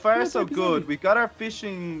 So far, so good. We've got our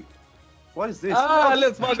fishing. What is this? Ah,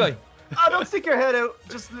 little small guy. Oh, don't stick your head out.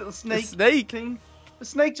 Just a little snake. Snake? Thing. The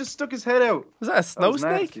snake just stuck his head out. Was that a snow was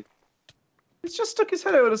snake? nasty. It's just stuck his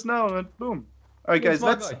head out of the snow and went boom. All right, guys.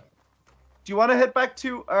 Do you want to head back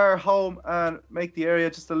to our home and make the area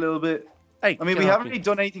just a little bit? Hey, I mean, we haven't really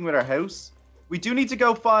done anything with our house. We do need to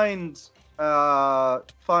go find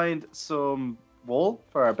some wool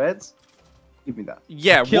for our beds. Give me that.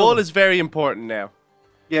 Yeah, wool is very important now.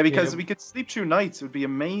 Yeah, because we could sleep through nights. It would be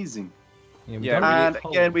amazing. Yeah, and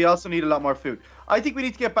again, we also need a lot more food. I think we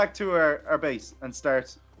need to get back to our base and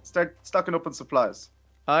start stocking up on supplies.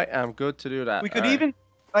 I am good to do that. We could even...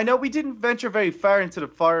 I know we didn't venture very far into the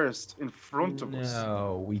forest in front of us.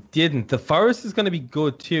 No, we didn't. The forest is going to be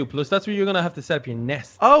good too. Plus, that's where you're going to have to set up your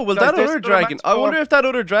nest. Oh, well, Guys, that there's other another dragon. I wonder if that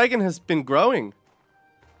other dragon has been growing.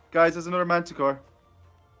 Guys, there's another manticore.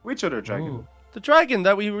 Which other dragon? Ooh. The dragon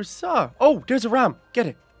that we saw. Oh, there's a ram. Get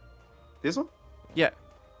it. This one? Yeah.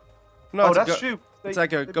 No, Oh, it's that's true. It's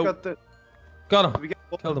like a goat. Got him. We get...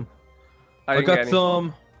 Killed him. I I didn't got get any.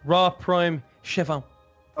 some raw prime chiffon.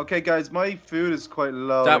 Okay, guys, my food is quite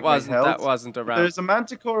low. That like my health. wasn't a ram. There's a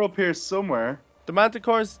manticore up here somewhere. The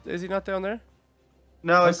manticore, is he not down there?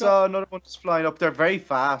 No, I saw another one just flying up there very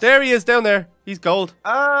fast. There he is down there. He's gold.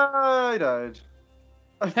 I died.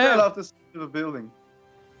 I fell off the side of a building.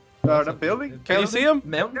 The building? Can you see him?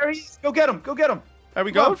 Mountain? There he is. Go get him. Go get him. Are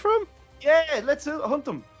we Come going on. for him? Yeah, let's hunt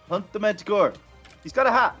him. Hunt the manticore. He's got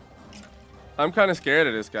a hat. I'm kind of scared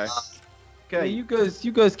of this guy. Okay. Yeah,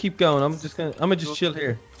 you guys keep going. I'm gonna just chill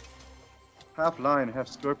here. Half lion, half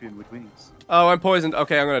scorpion with wings. Oh, I'm poisoned.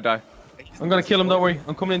 Okay, I'm gonna die. I'm gonna kill him. Don't worry.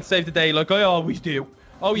 I'm coming in to save the day, like I always do.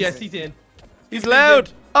 Oh yes, he's in. He's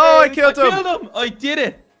loud. Oh, I killed him. Killed him. I did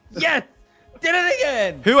it. Yes. Did it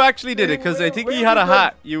again. Who actually did it? Because I think he had a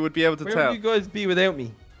hat. You would be able to Where tell. would you guys be without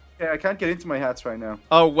me? Yeah, I can't get into my hats right now.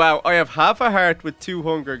 Oh, wow. I have half a heart with 2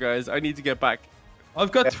 hunger, guys. I need to get back.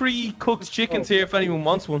 I've got 3 cooked chickens here if anyone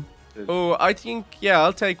wants one. Oh, I think, yeah,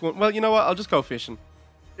 I'll take one. Well, you know what? I'll just go fishing.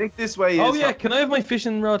 I think this way is... Oh yeah, can I have my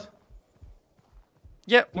fishing rod?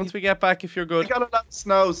 Yeah, once we get back, if you're We good. got a lot of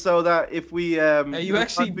snow so that if we... Are you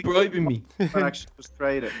actually bribing me? We can actually just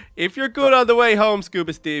trade it. If you're good on the way home,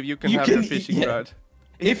 Scuba Steve, you can have your fishing rod.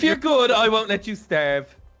 If you're good, I won't let you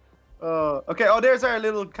starve. Okay, oh, there's our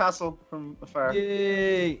little castle from afar.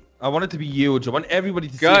 Yay! I want it to be huge. I want everybody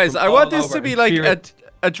to see Guys, it from I want all this over to be and like cheer it.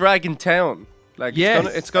 a dragon town. Like, Yes.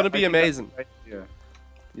 it's gonna be amazing. Yeah.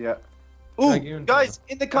 Yeah. Ooh, Dragon guys, town.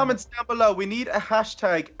 in the comments down below, we need a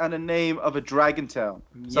hashtag and a name of a dragon town.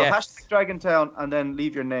 So Yes. hashtag dragon town and then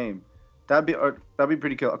leave your name. That'd be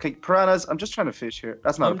pretty cool. Okay, piranhas. I'm just trying to fish here.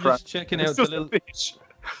 That's not I'm a piranha. just checking It's out the just little. a fish.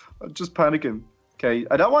 I'm just panicking. Okay,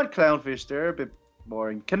 I don't want clownfish. They're a bit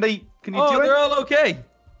boring. Can you Oh, do they're it? all okay.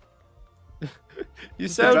 You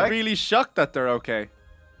sound dragon? really shocked that they're okay.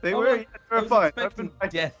 They Oh, were. well, Yeah, I they were was fine. expecting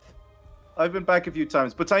death. I've been back a few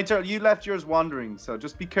times, but Tiny Turtle, you left yours wandering, so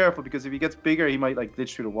just be careful because if he gets bigger, he might like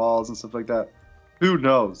glitch through the walls and stuff like that. Who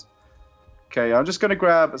knows? Okay, I'm just gonna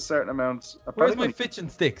grab a certain amount. Where's my fishing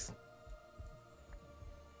sticks?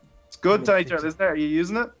 It's good, Tiny Turtle, isn't it? Are you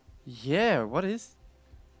using it? Yeah, what is?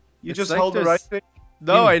 You It's just like hold the there's- right stick.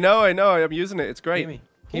 No, I know. I'm using it. It's great. Gimme.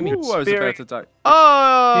 Gimme. Ooh, I was Spirit. about to die.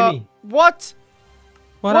 Oh, Gimme. what?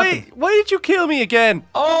 What Why? happened? Why did you kill me again?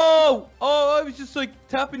 Oh, I was just like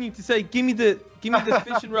tapping you to say, give me the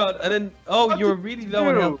fishing rod, and then What you were did really you low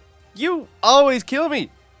on do? health. You always kill me.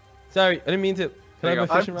 Sorry, I didn't mean to. Can There I you have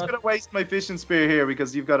go. my I'm fishing just rod? gonna waste my fishing spear here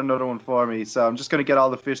because you've got another one for me. So I'm just gonna get all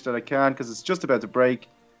the fish that I can because it's just about to break.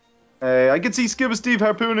 I can see Scuba Steve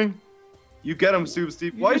harpooning. You get him, Scuba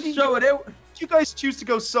Steve. You Why just did throw it out? you guys choose to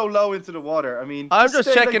go so low into the water? I mean, I'm just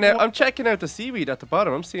stay, like, checking out. one- I'm checking out the seaweed at the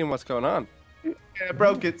bottom. I'm seeing what's going on. Yeah, I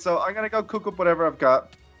broke it, so I'm gonna go cook up whatever I've got.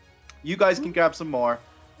 You guys can grab some more,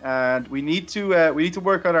 and we need to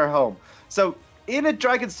work on our home. So in a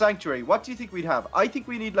dragon sanctuary, what do you think we'd have? I think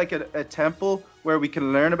we need like a temple where we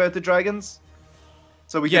can learn about the dragons.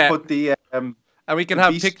 So we Yeah. can put the And we can The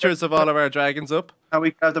have beast pictures of all of our dragons up And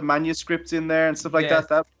we can have the manuscripts in there and stuff like Yes. that.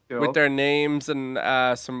 That'd be cool. with their names and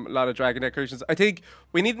a lot of dragon decorations. I think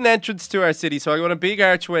we need an entrance to our city, so I want a big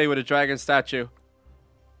archway with a dragon statue.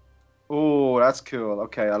 Oh, that's cool.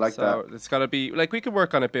 Okay, I like So that. it's gotta be like we can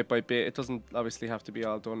work on it bit by bit. It doesn't obviously have to be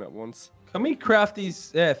all done at once. Can we craft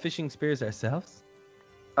these fishing spears ourselves?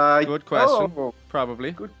 Good question. Oh,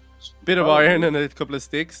 Probably. good. Bit of iron and a couple of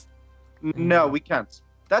sticks. No, we can't.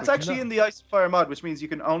 That's We actually cannot. in the Ice and Fire mod, which means you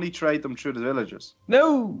can only trade them through the villagers.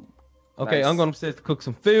 No. Okay, Nice. I'm going upstairs to cook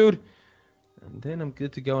some food, and then I'm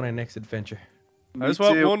good to go on our next adventure. I just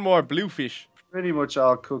want one more bluefish. Pretty much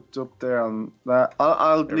all cooked up there on that.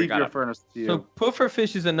 I'll There we leave got your it. furnace to you. So puffer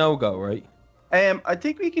fish is a no-go, right? I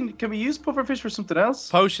think we can we use pufferfish for something else?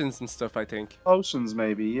 Potions and stuff, I think. Potions,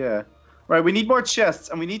 maybe, yeah. Right, we need more chests,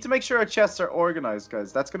 and we need to make sure our chests are organized,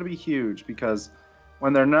 guys. That's going to be huge, because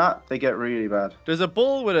when they're not, they get really bad. There's a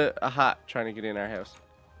bull with a hat trying to get in our house.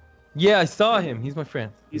 Yeah, I saw him. He's my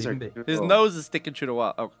friend. These are Even big. cool. His nose is sticking through the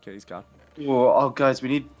wall. Oh, okay, he's gone. Oh, guys, we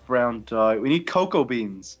need brown dye. We need cocoa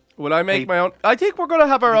beans. Will I make Hey. my own? I think we're gonna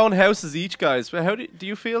have our own houses each, guys. But how do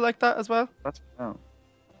you feel like that as well? That's oh.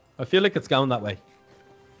 I feel like it's going that way.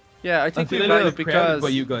 Yeah, I I think we feel a little will crowded because by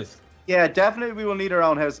you guys. Yeah, definitely we will need our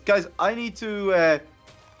own house. Guys, I need to...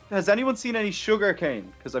 has anyone seen any sugar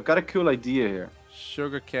cane? Because I've got a cool idea here.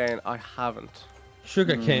 sugarcane. I haven't.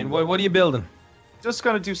 Sugarcane. What are you building? Just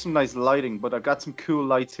going to do some nice lighting, but I've got some cool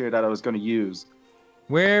lights here that I was going to use.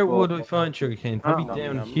 Where Well, would I find sugarcane? Probably nom,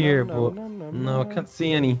 down nom, here, nom, but nom, nom, no, I nom. can't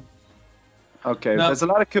see any. Okay, No. there's a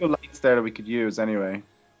lot of cool lights there that we could use anyway.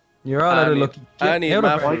 You're all out of need- lucky. I Get need out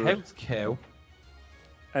my of our food. house, cow.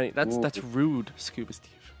 Hey, that's Whoa. rude, Scuba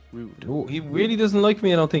Steve. Rude. Oh, he really doesn't like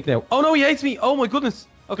me, I don't think now. Oh no, he hates me. Oh my goodness.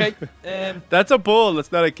 Okay. That's a bull.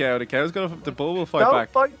 That's not a cow. The cow's gonna. The bull will fight Don't back.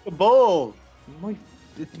 fight the bull!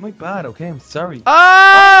 It's my bad. Okay, I'm sorry.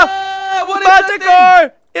 Ah! Ah, what is that thing?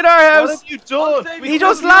 Manticore in our What house. have you done? save We He you.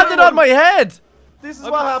 just killed landed the on my head. This is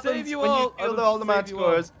I'm what gonna happens save you when all. you I kill will all the save you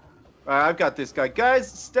all. manticores. Alright, I've got this guy.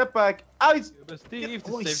 Guys, step back. Oh, he's... Steve,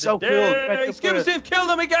 Oh, he's save so the cool. day. Right, go Scuba for it. Steve killed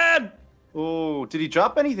him again. Oh, did he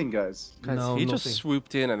drop anything, guys? Guys, No, he nothing. just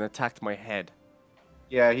swooped in and attacked my head.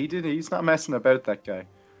 Yeah, he did. He's not messing about, that guy.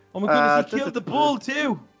 Oh my goodness, he da- killed da- the bull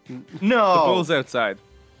too. No! The bull's outside.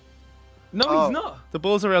 No, Oh. he's not. The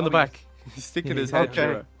bull's around the Oh, back. He's sticking his head Okay.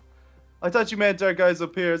 through it. I thought you meant our guys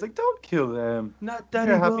up here. I was like, don't kill them. Not They're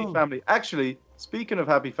that a happy family. Actually, speaking of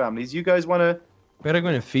happy families, you guys want to... Better go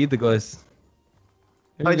in and feed the guys.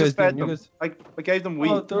 How I you guys just fed doing? You them. guys- I gave them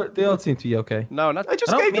wheat. Oh, they all seem to be okay. No, not I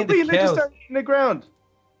just I don't gave them mean the wheat and they just cows. started eating the ground.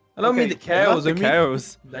 I don't mean Okay, the cows. not I the mean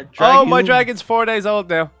cows. the Oh, my dragon. dragon's 4 days old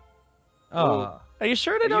now. Oh. Are you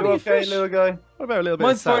sure they Are don't you eat okay, fish? little guy? What about a little bit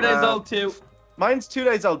Mine's of 4 salmon? days old too. Mine's 2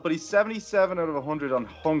 days old, but he's 77 out of 100 on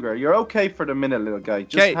hunger. You're okay for the minute, little guy.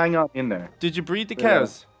 Just 'Kay. hang on in there. Did you breed the Yeah.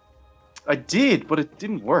 cows? I did, but it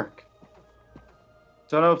didn't work.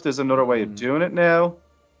 Don't know if there's another way of doing it now.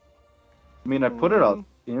 I mean, I put it all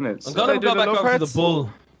in it. I'm so- gonna they do go the back love over to hearts? the bull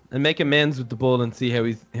and make amends with the bull and see how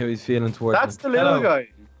he's feeling towards That's me. the little Hello. guy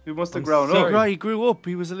who must have I'm grown sorry. up. Right, he grew up.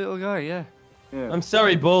 He was a little guy, yeah. Yeah. I'm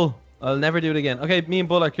sorry, bull. I'll never do it again. Okay, me and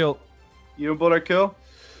bull are cool. You and Bull are cool?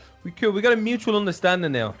 We cool. We got a mutual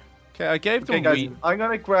understanding now. Okay, I gave Okay, them guys, wheat. I'm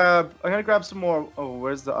gonna grab some more. Oh,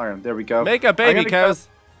 where's the iron? There we go. Make a baby gonna grab- cows.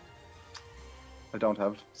 I don't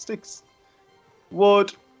have sticks.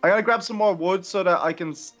 Wood. I'm gonna grab some more wood so that I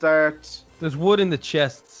can start. There's wood in the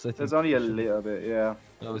chests. I think. There's only a little bit, yeah.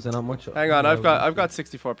 Oh, is there not much? Hang on, I've got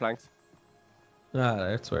 64 planks. Ah,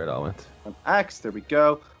 that's where it all went. An axe. There we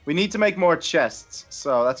go. We need to make more chests,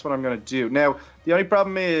 so that's what I'm gonna do. Now, the only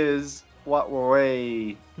problem is what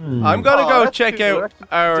way. I'm gonna Oh, go that's check cool. out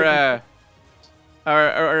That's our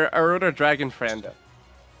different. our other dragon friend.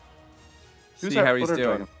 Who's See our how he's other doing.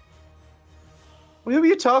 dragon? Well, who are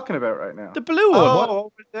you talking about right now? The blue one. Oh,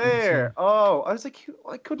 over there. Oh, I was like,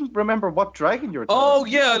 I couldn't remember what dragon you were Oh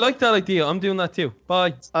talking yeah, I like that idea. I'm doing that too.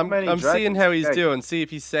 Bye. I'm many seeing dragons. how he's Okay. doing. See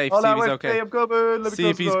if he's safe. Hold See if on, he's wait, okay. I'm coming. Let me See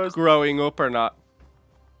close if the he's doors. growing up or not.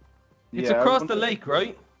 It's Yeah, I across wonder- the lake,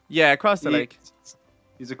 right? Yeah, across the He- lake.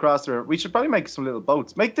 He's across there. We should probably make some little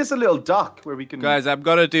boats. Make this a little dock where we can. Guys, I'm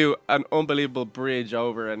gonna do an unbelievable bridge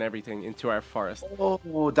over and everything into our forest.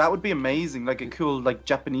 Oh, that would be amazing. Like a cool, like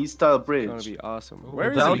Japanese style bridge. It's gonna be awesome. Oh,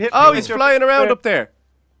 Where is don't he? hit Oh, me he's with your flying around finger. up there.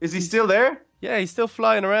 Is he still there? Yeah, he's still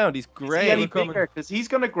flying around. He's Is he great. any We're coming. bigger? Because he's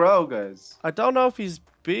gonna grow, guys. I don't know if he's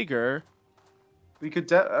bigger. We could.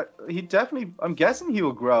 He definitely. I'm guessing he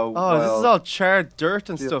will grow. Oh, this is all charred dirt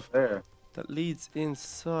and still stuff there. that leads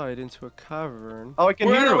inside into a cavern. Oh, I can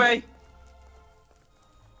We're hear on our him. way.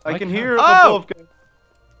 I I can can't- hear him Oh! above. Guys.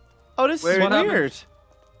 Oh, this is Where- What weird. happened?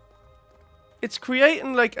 It's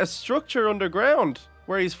creating like a structure underground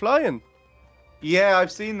where he's flying. Yeah,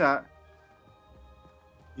 I've seen that.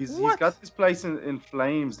 He's got this place in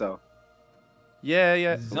flames though. Yeah,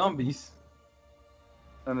 yeah. Zombies.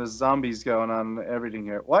 And there's zombies going on and everything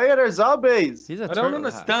here. Why are there zombies? He's a I don't turtle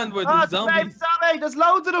understand where Ah, the it's the same zombies. zombie! There's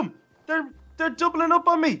loads of them! They're doubling up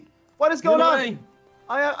on me! What is going Get on? away.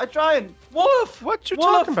 I try and... Wolf! What you Wolf!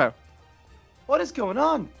 talking about? What is going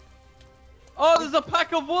on? Oh, there's a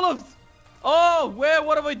pack of wolves! Oh, where?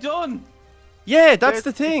 What have I done? Yeah, that's There's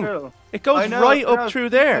the thing. turtle. It goes I know, right I know. up through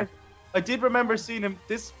there. I did remember seeing him.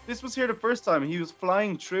 This was here the first time. He was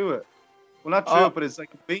flying through it. Well, not through it, but it's like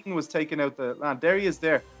a wing was taking out the land. There he is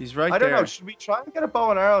there. He's right I don't there. know. Should we try and get a bow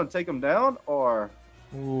and arrow and take him down? Or...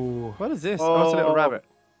 Ooh. What is this? Oh, it's a little rabbit.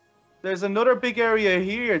 There's another big area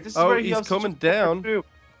here. This is Oh, where he he's has such a coming power down. through.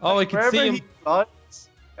 Oh, I can Wherever see him. he flies,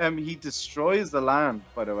 he destroys the land,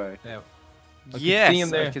 by the way. Yeah. I can Yes, see him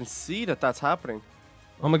I there. can see that that's happening.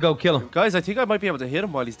 I'm gonna go kill him. Guys, I think I might be able to hit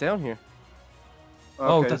him while he's down here.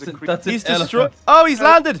 Oh, Okay, that's there's a that's an He's destroyed. elephant. Oh, he's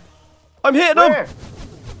landed. I'm hitting Where? him.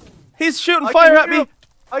 He's shooting I fire can at hear me. him.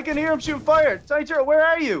 I can hear him shooting fire. Tiny Turtle, where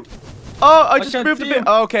are you? Oh, I just can't moved a see bit. him.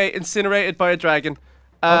 Oh, okay, incinerated by a dragon.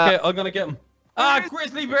 Okay, I'm gonna get him. Ah,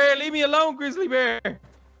 grizzly bear, leave me alone, grizzly bear.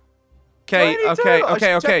 Okay, Tiny okay, Turtle, I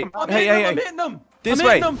okay, should check okay. him. I'm Hey, hitting hey, him, I'm hey. hitting him. This I'm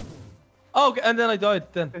way. hitting him. Oh, and then I died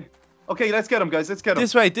then. Okay, let's get him, guys. Let's get him.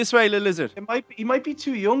 This way, little lizard. He might be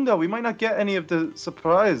too young though. We might not get any of the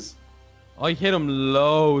surprise. I hit him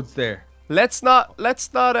loads there. Let's not,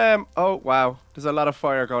 oh, wow. There's a lot of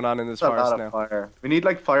fire going on in this That's a forest lot now. of fire. We need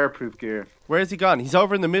like fireproof gear. Where's he gone? He's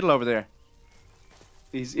over in the middle over there.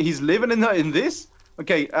 He's living in this.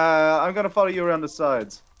 Okay, I'm gonna follow you around the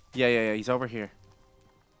sides. Yeah, he's over here.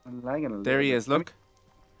 I'm lagging a little. There he bit. is, look.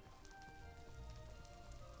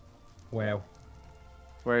 Wow.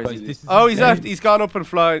 Where is Guys, he? this is Oh, he's insane. left. He's gone up and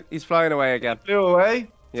flying. He's flying away again. Flew away.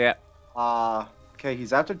 Yeah. Okay,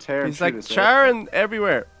 he's after tearing He's through like this charring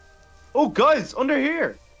everywhere. Oh, guys, under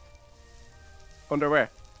here. Underwear.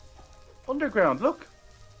 Underground, look.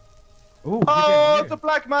 Ooh, Oh, get it's a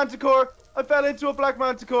black manticore. I fell into a black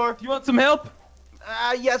manticore. Do you want some help?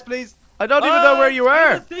 Yes, please. I don't even know where you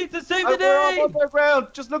are. Steve, to save We're the up day. underground.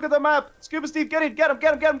 Just look at the map. Scuba Steve, get in. Get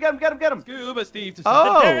him. Scuba Steve to save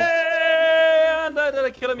Oh. the day. Did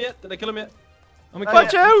I kill him yet? I'm gonna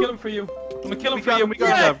Watch out. kill him for you. I'm gonna kill him We for got you. him, we Good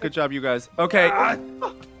got Yeah. job, you guys. Okay. I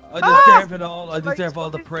deserve it all. I deserve all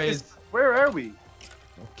the praise. Where are we?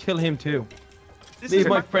 I'll kill him too. This Leave is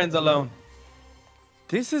my friends alone.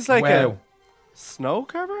 This is like Wow. a snow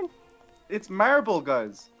cavern? It's marble,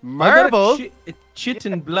 guys. Marble? It's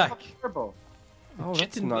chitin black. Oh, Marble. that's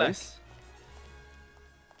chitin black.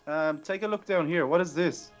 nice. Take a look down here. What is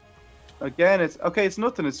this? Again, it's okay. It's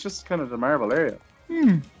nothing. It's just kind of the marble area.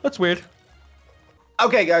 That's weird.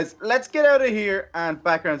 Okay, guys, let's get out of here and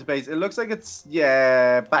back around to base. It looks like it's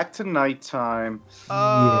back to nighttime.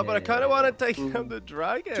 But I kind of want to take down the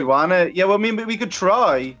dragon. Do you wanna? Yeah, well, I mean, we could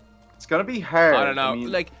try. It's gonna be hard. I don't know. I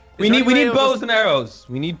mean, Like We need bows and arrows.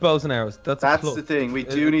 We need bows and arrows. That's the thing. We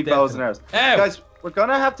do need bows and arrows, Ow. guys. We're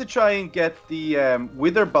gonna have to try and get the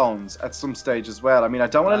wither bones at some stage as well. I mean, I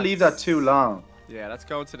don't want to leave that too long. Yeah, let's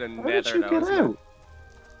go to the How nether. did you though, get isn't it? out?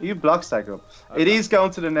 You block stack up. Okay. It is going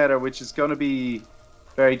to the nether, which is going to be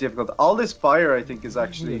very difficult. All this fire, I think, is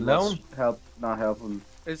actually Leave me alone. not helping.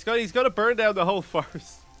 He's got to burn down the whole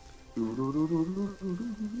forest.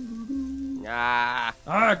 Ah.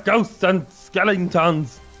 Ghosts and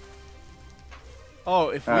skeletons. Oh,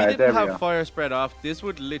 if we Alright, there didn't we go. have fire spread off, this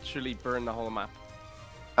would literally burn the whole map.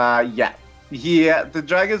 Yeah. The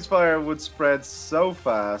dragon's fire would spread so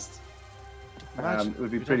fast. Imagine, It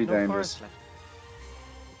would be we'd pretty have no dangerous. forest left.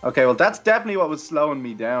 Okay, well, that's definitely what was slowing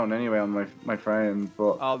me down anyway on my frame.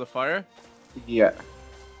 But All the fire. yeah,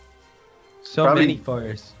 So Probably- many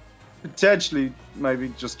fires. potentially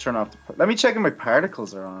maybe just turn off the. Let me check if my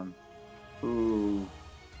particles are on. Ooh.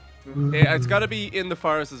 Yeah, it's got to be in the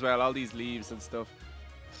forest as well. All these leaves and stuff.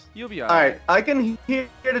 You'll be All alright. right, I can hear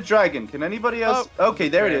the dragon. Can anybody else? Okay,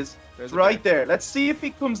 there it is. There's It's a right there. Let's see if he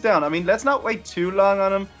comes down. I mean, let's not wait too long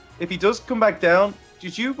on him. If he does come back down,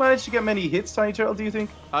 did you manage to get many hits, Tiny Turtle? Do you think?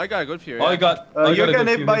 I got a good few. I Yeah. got. I You're got a getting good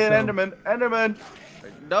hit few by hits, an though. Enderman. Enderman.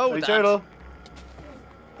 No, Tiny that. Turtle.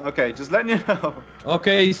 Okay, just letting you know.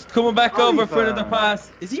 Okay, he's coming back over for another Oliver.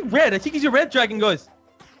 pass. Is he red? I think he's a red dragon, guys.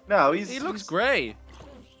 No, He looks grey.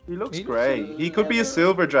 He looks He looks grey. so- He could be a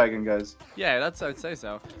silver dragon, guys. Yeah, I'd say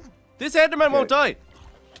so. This Enderman won't die.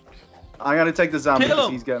 I'm gonna take the zombie Kill because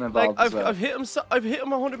him. he's getting Like involved as well. I've hit him. I've hit him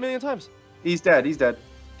 100 million times. He's dead. He's dead.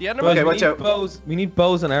 The Enderman. Guys, Okay, we watch need out. bows. We need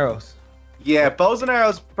bows and arrows. Yeah, bows and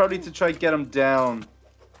arrows probably to try to get him down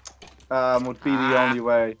would be the only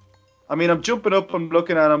way. I mean, I'm jumping up, I'm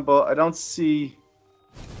looking at him, but I don't see...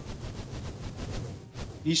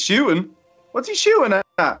 He's shooting. What's he shooting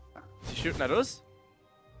at? Is he shooting at us?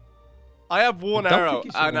 I have one I don't arrow think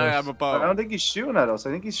he's shooting and at I us. have a I bow. don't think he's shooting at us.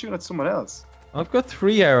 I think he's shooting at someone else. I've got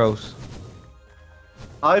 3 arrows.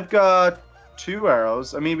 I've got 2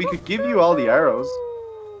 arrows. I mean, we could give you all the arrows.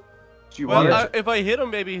 Do you want Well, it? if I hit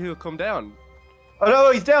him, maybe he'll come down. Oh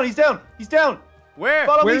no, he's down, he's down, he's down! Where?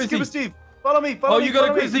 Follow Where me, is Scuba he? Steve! Follow me, follow Oh, me, you got a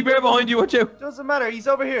follow me. grizzly bear behind you. Watch out. Doesn't matter, he's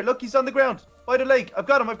over here. Look, he's on the ground. By the lake. I've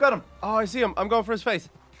got him, I've got him. Oh, I see him. I'm going for his face.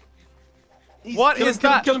 He's What Kill is him,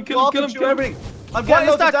 kill him, that? kill him, kill him, walking kill him, through kill him. everything. I'm What getting is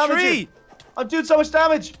loads of that damage tree? here. I'm doing so much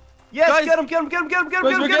damage. Yes, Guys. get him, get him, get him, get him, get him,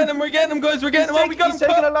 Guys, get him, we're get getting him. him, we're getting him, guys, we're getting him. Oh, we got him He's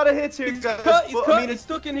taking a cut. lot of hits here, He's guys. cut, he's but, cut, I mean, he's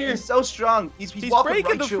stuck in here. he's so strong. He's He's walking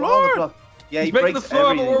breaking right the through all the floor. block. Yeah, he He's breaking breaks the floor, but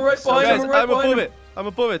everything. we're right behind Guys, him, right I'm behind above him. it. I'm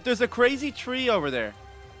above it. There's a crazy tree over there.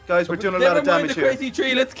 Guys, we're doing a lot Never of mind damage the here. crazy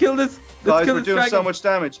tree. Let's kill this. Let's Guys, kill we're this doing so dragon. much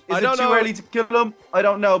damage. Is I it don't too know. early to kill him? I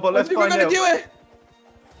don't know, but I let's think we're find gonna out. do it.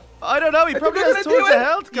 I don't know. He think probably we're has gonna do tons of it.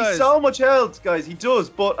 health, guys. He's so much health, guys. He does,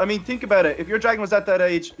 but I mean, think about it. If your dragon was at that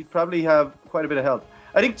age, he'd probably have quite a bit of health.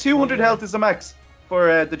 I think 200 health is the max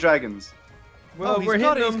for the dragons. Well, Oh, we're he's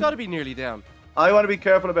hitting him. got to be nearly down. I want to be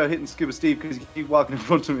careful about hitting Scuba Steve because he keeps walking in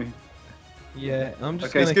front of me. Yeah, I'm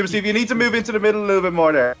just Okay, gonna Scuba keep- Steve, you need to move into the middle a little bit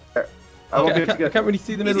more there. I won't Okay, be able to I get. can't really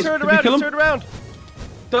see the middle. He's turned Did we around. kill He's him? turned around.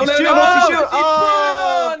 Don't He's let him shooting, go. he's He's shooting.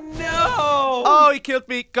 Oh no! Oh, he killed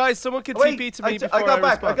me. Guys, someone can Wait, TP to me I before got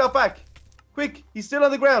back. respond. I got back. Quick, he's still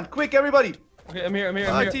on the ground. Quick, everybody. Okay, I'm here. I'm here.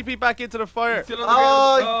 Oh, I'm here. TP back into the fire. Still on the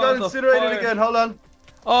Oh, he ground. got the incinerated fire. again. Hold on.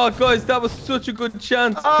 Oh, guys, that was such a good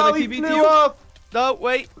chance. Oh, Can I he TP flew to you? off. No,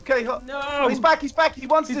 wait. Okay, No. oh, he's back. He's back. He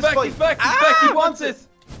wants He's this back. fight. He's back. He's back. He wants this.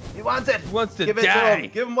 He wants it. He wants to Give it die. to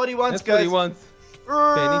him. Give him what he wants, That's guys. what he wants. Okay,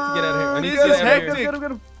 I need to get out of here. I need This to is get out of here. hectic. Get him,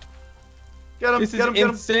 get him. Get him, This is get him, get him.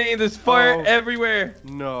 insane. There's fire Oh. everywhere.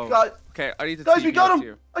 No. God. Okay, I need to Guys, TP we got up him. to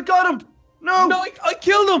you. I got him. No, No, I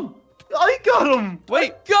killed him. I got him.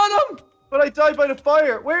 Wait. Got him. But I died by the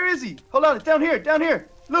fire. Where is he? Hold on, down here, down here.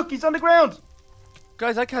 Look, he's on the ground.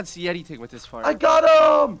 Guys, I can't see anything with this fire. I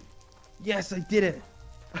got him. Yes, I did it.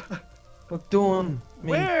 Well done.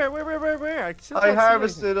 me. Where? I still I can't see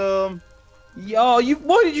harvested him. Yo,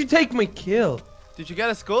 why did you take my kill? anything. Did you get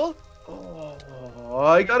a skull? Oh,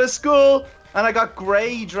 I got a skull and I got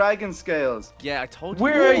grey dragon scales. Yeah, I told you.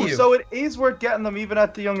 Where are Ooh, you? so it is worth getting them even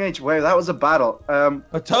at the young age. Wow, that was a battle.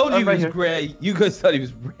 I told you I'm he right was here. grey. You guys thought he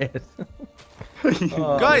was red.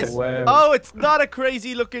 Oh, Guys, wow. oh, it's not a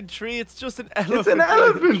crazy looking tree. It's just an elephant. It's an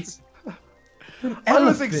elephant. I was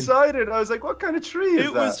elephant. excited. I was like, what kind of tree is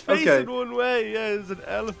It that? was facing Okay. one way. Yeah, it's an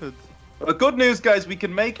elephant. Well, good news, guys. We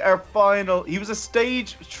can make our final. He was a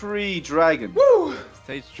stage 3 dragon. Woo!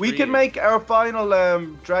 Stage We 3. can make our final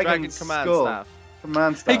dragon Dragon command skull. staff.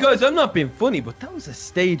 Command staff. Hey guys, I'm not being funny, but that was a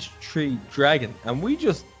stage 3 dragon, and we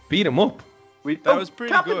just beat him up. That was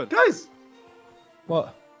pretty Captain, good. Guys,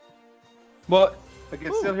 What? What? I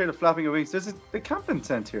can still hear the flapping of wings. There's a camping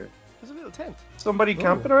tent here. There's a little tent. Somebody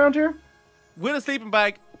camping around here? With a sleeping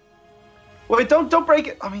bag. Wait, don't break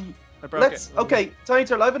it. I mean, I broke let's. it. Okay, Tiny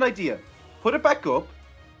Turtle, I have an idea. Put it back up,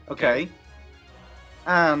 okay?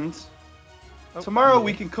 And Oh, tomorrow yeah.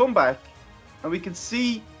 we can come back and we can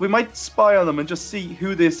see. We might spy on them and just see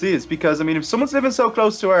who this is, because I mean, if someone's living so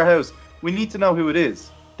close to our house, we need to know who it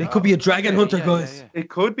is. They could be a dragon hunter, guys. It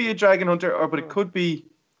could be a dragon hunter, but it could be.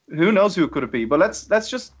 Who knows who it could be? But let's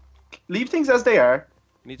just leave things as they are.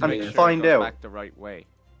 Need to and make sure find it goes out. back the right way.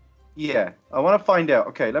 Yeah, I want to find out.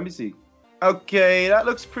 Okay, let me see. Okay, that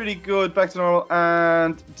looks pretty good. Back to normal.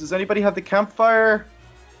 And does anybody have the campfire?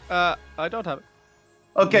 I don't have it.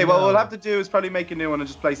 Okay, well, No. what we'll have to do is probably make a new one and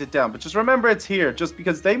just place it down. But just remember it's here, just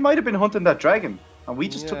because they might have been hunting that dragon. And we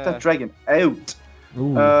just took Yeah. that dragon out.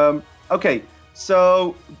 Ooh. Okay,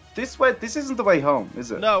 so this isn't the way home,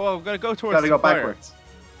 is it? No, well, we're gonna go towards Gotta the go fire. backwards.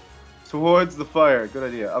 Towards the fire. Good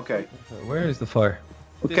idea. Okay. Where is the fire?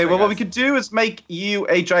 This Okay, way, well, what we guys. could do is make you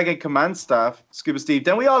a dragon command staff, Scuba Steve.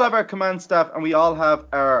 Then we all have our command staff and we all have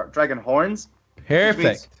our dragon horns. which means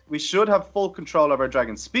Perfect. We should have full control of our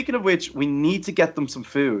dragons. Speaking of which, we need to get them some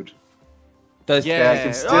food. Does Yeah, I Yeah.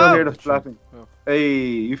 can still Oh! hear the flapping. Oh. Hey,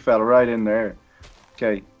 you fell right in there.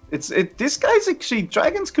 Okay. This guy's actually,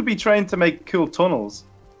 dragons could be trained to make cool tunnels.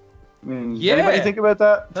 I mean, Yeah. anybody think about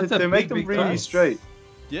that? That's They a make big, them big really tunnel. straight.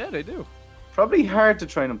 Yeah, they do. Probably hard to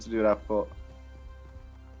train them to do that, but...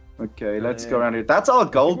 Okay, let's go yeah. around here. That's all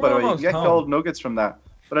gold, we're by the way. You almost can get home. gold nuggets from that.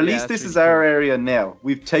 But at Yeah, least that's this is really our cool. area now.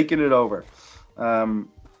 We've taken it over. I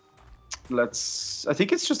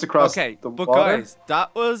think it's just across Okay, the but water. guys,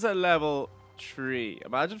 that was a level 3.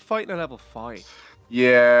 Imagine fighting a level 5.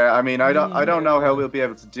 Yeah, I mean, I don't know how we'll be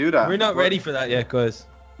able to do that. We're not but- ready for that yet, guys.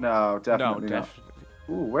 No, definitely No, not. definitely.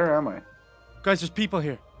 Ooh, where am I? Guys, there's people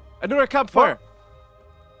here. Another campfire.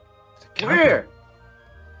 Where?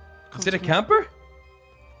 Is it a camper?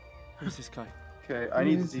 Who's this guy? Okay, I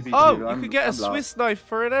need to TP. Oh, you. you could get a Swiss knife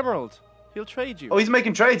for an emerald. He'll trade you. Oh, he's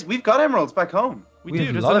making trades. We've got emeralds back home. We We do. have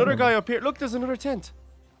a There's lot of another them. guy up here. Look, there's another tent.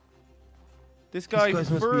 This guy, guys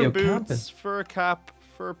must fur be out boots, fur cap,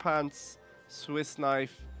 fur pants, Swiss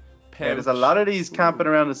knife, pouch. Yeah, there's a lot of these camping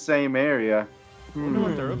around the same area. I wonder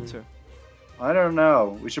what they're up to. I don't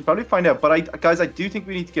know. We should probably find out. Guys, I do think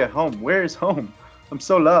we need to get home. Where is home? I'm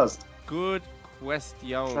so lost. Good question.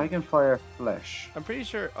 Dragonfire flesh. I'm pretty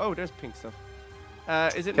sure. Oh, there's pink stuff.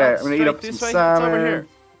 Is it Okay, not I'm gonna eat straight up this some way? salmon. It's over here.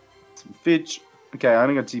 Some fish. Okay, I'm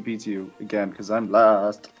gonna TP to you again because I'm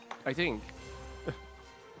lost. I think.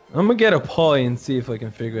 I'm gonna get a pie and see if I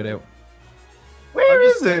can figure it out. Where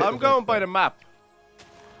is it? I'm going by the map.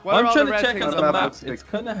 What are I'm all trying the to red check things on on the the map. map? It's Looks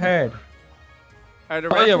kind of hard. Are the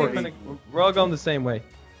Oh red yeah, things? we're all going the same way.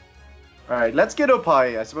 All right, let's get up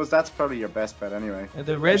high. I suppose that's probably your best bet anyway. And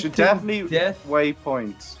the We red should thing, definitely death.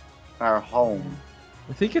 waypoint our home.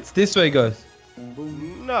 I think it's this way, guys.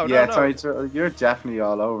 No, Yeah, no, no. Tony, you're definitely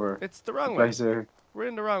all over. It's the wrong way. Place here. We're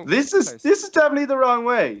in the wrong This place. is definitely the wrong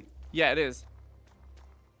way. Yeah, it is.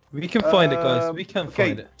 We can find it, guys. We can okay,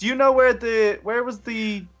 find it. do you know where was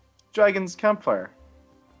the dragon's campfire?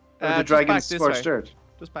 Or the Just dragon's back this scorched way. earth?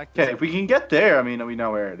 Just back this Okay, way. if we can get there, I mean, we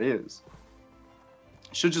know where it is.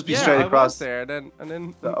 Should just be Yeah, straight I was across there, and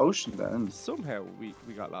then the ocean then. somehow we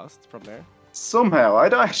got lost from there. Somehow,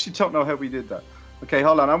 actually don't know how we did that. Okay,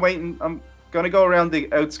 hold on, I'm waiting. I'm gonna go around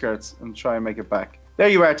the outskirts and try and make it back. There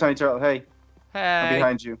you are, Tiny Turtle. Hey, I'm Hey.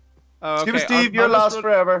 behind you. Oh, Scuba okay, Steve, I'm you're just lost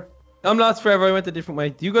forever. I'm lost forever. I went a different way.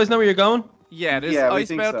 Do you guys know where you're going? Yeah, there's Yeah, we ice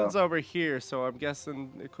think mountains so. over here, so I'm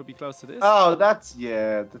guessing it could be close to this. Oh, that's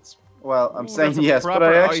well, I'm Ooh, saying that's a yes, but proper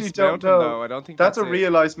I actually ice don't mountain, know. Though. I don't think That's a it.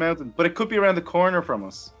 real ice mountain, but it could be around the corner from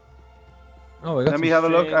us. Oh, I got Let some me have a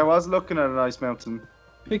look. string. I was looking at an ice mountain.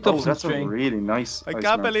 Picked up Oh, some that's string. a really nice. I ice can't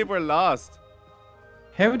mountain. believe we're lost.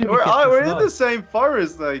 How did we We're, get we're this in the lost? same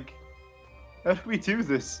forest. Like, how do we do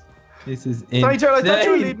this? This is Tiny Turtle, I thought you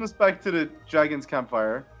were insane. leading us back to the dragon's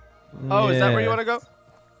campfire. Oh, is that where you Yeah. want to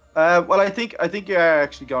go? Well, I think you are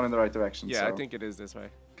actually going in the right direction. Yeah, so. I think it is this way.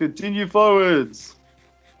 Continue forwards.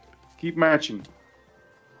 Keep marching.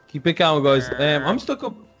 Keep it going, guys. I'm stuck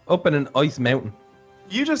up in an ice mountain.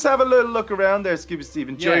 You just have a little look around there, Scuba Steve.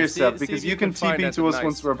 Enjoy Yeah, yourself see because if you you can can find TP it to us nice.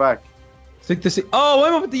 once we're back. It's like this. Oh,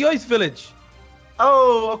 I'm up at the ice village.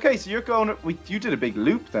 Oh, okay. So you're going. You did a big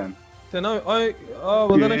loop then. Then oh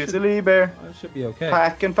well, then I should, Silly bear. I should be okay.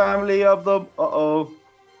 Pack and family of the. Uh-oh.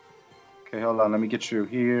 Okay, hold on. Let me get through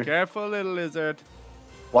here. Careful, little lizard.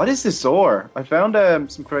 What is this ore? I found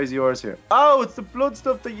some crazy ores here. Oh, it's the blood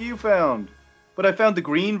stuff that you found. But I found the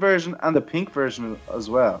green version and the pink version as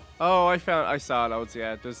well. Oh, I saw loads.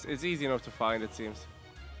 Yeah, it's easy enough to find. It seems.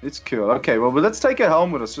 It's cool. Okay, well, let's take it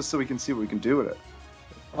home with us just so we can see what we can do with it.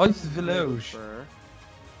 Ice village. Fur.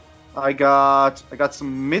 I got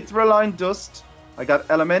some mitraline dust. I got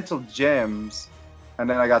elemental gems, and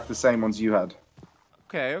then I got the same ones you had.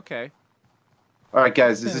 Okay, okay. All right,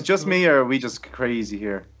 guys, is it just me or are we just crazy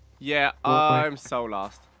here? Yeah, Well, I'm so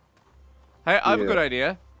lost. Hey, I have a Yeah. good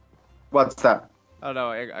idea. What's that? Oh no!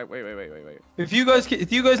 Wait. If you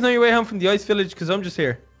guys know your way home from the ice village, because I'm just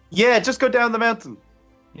here. Yeah, just go down the mountain.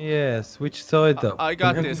 Yes. Which side though? I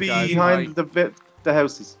got this, guys. Behind the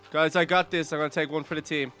houses. Guys, I got this. I'm gonna take one for the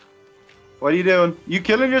team. What are you doing? You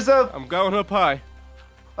killing yourself? I'm going up high.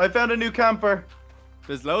 I found a new camper.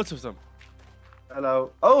 There's loads of them.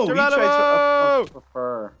 Hello. Oh, he Geronimo! trades for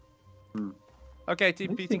fur. Okay, I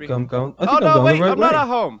TP to think me. I'm going. I Oh think I'm no! going Wait, the right I'm not way. at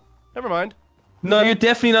home. Never mind. No, you're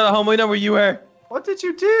definitely not at home. I know where you are. What did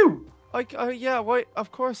you do? Yeah. Why?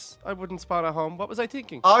 Of course, I wouldn't spawn at home. What was I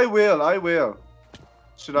thinking? I will.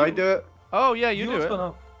 Should I do it? Oh yeah, you do what's it. going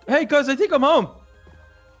on? Hey guys, I think I'm home.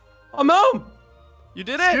 I'm home. You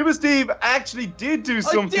did it. Scuba Steve actually did do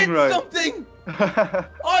something I did right. something.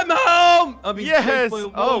 I'm home. I'm being Yes! chased by a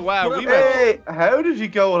Oh, wolf. wow, What we up? went- Hey, how did you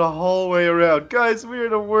go the whole way around? Guys, we're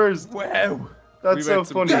the worst. Wow. That's We so went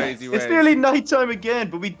some funny. crazy It's ways. nearly nighttime again,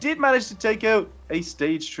 but we did manage to take out a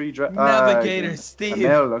stage 3 Navigator Steve. And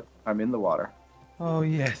now look, I'm in the water. Oh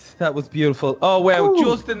yes, that was beautiful. Oh wow, Ooh.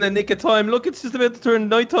 just in the nick of time. Look, it's just about to turn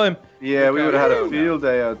nighttime. Yeah, we Okay. would have had a Woo. field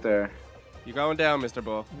day out there. You're going down, Mr.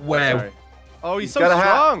 Bull. Wow. Sorry. Oh, he's He's so got a hat.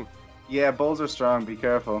 strong. Yeah, bulls are strong. Be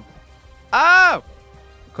careful. Ow!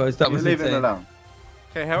 Guys, that You was leave it insane. alone.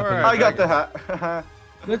 Okay, how are our I got the dragons? hat.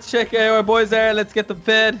 Let's check out how our boys are. Let's get them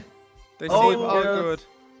fed. They Oh, seem all yes. good.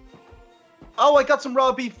 Oh, I got some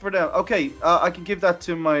raw beef for them. Okay, I can give that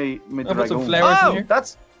to my I put some dragon. flowers Oh! in here.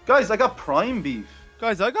 That's guys. I got prime beef.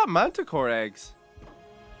 Guys, I got manticore eggs.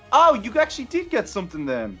 Oh, you actually did get something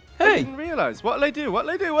then. I Hey, didn't realize. What'll I do?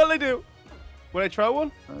 What'll I do? What'll I do? Will I throw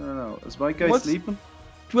one? I don't know. Is my guy What's- sleeping?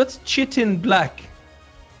 what's chitin black?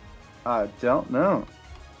 I don't know.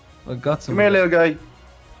 I got some. Come here, of it. little guy.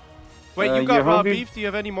 Wait, you you got raw hungry? beef? Do you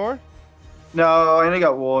have any more? No, I only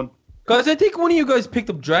got one. Guys, I think one of you guys picked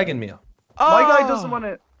up dragon meal. My guy Oh! doesn't want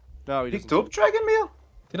it. No, he Picked doesn't. up dragon meal?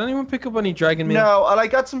 Did anyone pick up any dragon meal? No, and I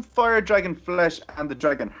got some fire dragon flesh and the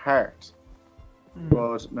dragon heart.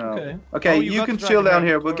 But no. Okay. Okay, Oh, you got can the chill dragon down heart,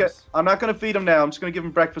 here. of We'll get. course. I'm not gonna feed him now. I'm just gonna give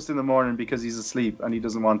him breakfast in the morning because he's asleep and he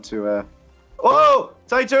doesn't want to. Oh,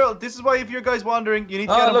 Tiny Turtle. This is why if you guys wandering, you need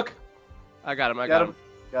to get Oh, him. look. I got him. I Get got him. him.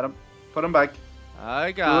 Get him. Put him back.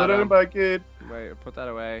 I got Put him him. back in. Wait, put that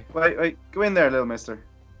away. Wait. Go in there, little mister.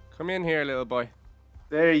 Come in here, little boy.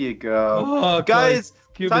 There you go. Oh, Guys,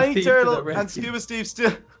 Cuba Tiny Steve to the Turtle and rescue. Scuba Steve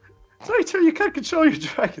still. Tiny Turtle, you can't control your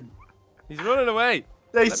dragon. He's running away.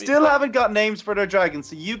 They me- still haven't got names for their dragons,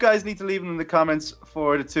 so you guys need to leave them in the comments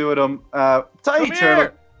for the two of them. Tiny Come Turtle,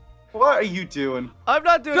 here. what are you doing? I'm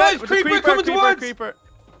not doing Guys, that. With the creeper coming towards! creeper.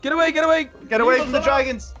 Get away, get away. Get away from the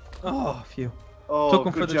dragons! Oh, phew. Oh, Took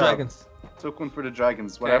one good for the job. dragons. Took one for the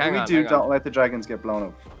dragons. Whatever hang we on, do, hang on. don't let the dragons get blown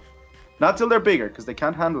up. Not till they're bigger, because they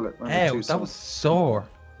can't handle it. when they're Ow, too that small. was sore.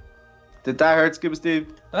 Did that hurt, Scuba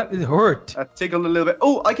Steve? That it hurt. That tickled a little bit.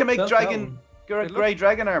 Oh, I can make Felt that dragon, one. grey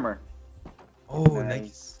dragon armor. Oh,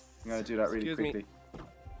 nice. I'm gonna do that really Excuse me. quickly.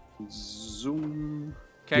 Zoom.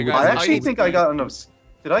 Okay, I guys. I actually need think to I eat. got enough.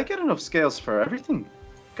 Did I get enough scales for everything?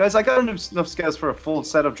 Guys, I got enough scales for a full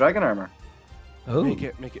set of dragon armor. Oh. Make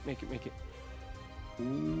it.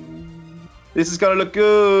 This is gonna look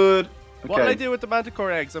good. What'll I Okay. do with the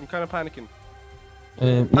manticore eggs? I'm kind of panicking.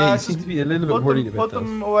 Yeah, you just seem to be a little bit Put worried them, about put those.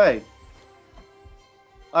 them away.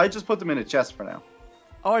 I just put them in a chest for now.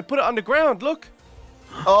 Oh, I put it on the ground. Look.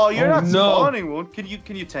 Oh, you're Oh, not no. spawning one. Can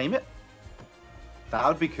you tame it? That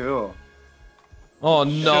would be cool. Oh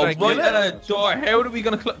no! I Right kill at it? a door. How are we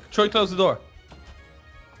gonna try close the door?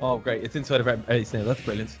 Oh great! It's inside of our base now. That's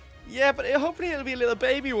brilliant. Yeah, but hopefully it'll be a little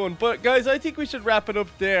baby one. But guys, I think we should wrap it up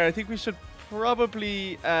there. I think we should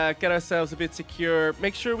probably get ourselves a bit secure.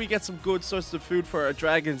 Make sure we get some good sources of food for our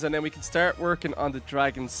dragons, and then we can start working on the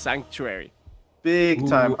dragon sanctuary. Big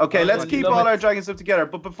time. Ooh, Okay, I let's keep love all it. our dragon stuff together.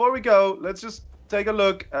 But before we go, let's just take a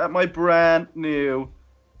look at my brand new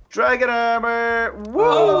dragon armor. Woo!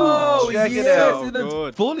 Oh Check yes, it out. and it's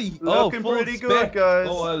Good. fully. Looking full pretty spec. good, guys.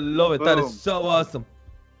 Oh, I love it. That Boom. is so awesome.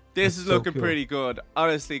 This That's is so looking cool. pretty good,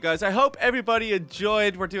 honestly, guys. I hope everybody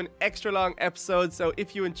enjoyed. We're doing extra long episodes, so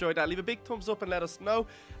if you enjoyed that, leave a big thumbs up and let us know.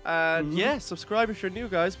 And yeah, subscribe if you're new,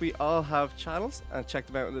 guys. We all have channels, and check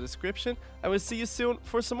them out in the description. And we'll see you soon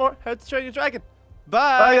for some more How to Train Your Dragon.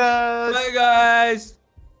 Bye, guys. Bye guys.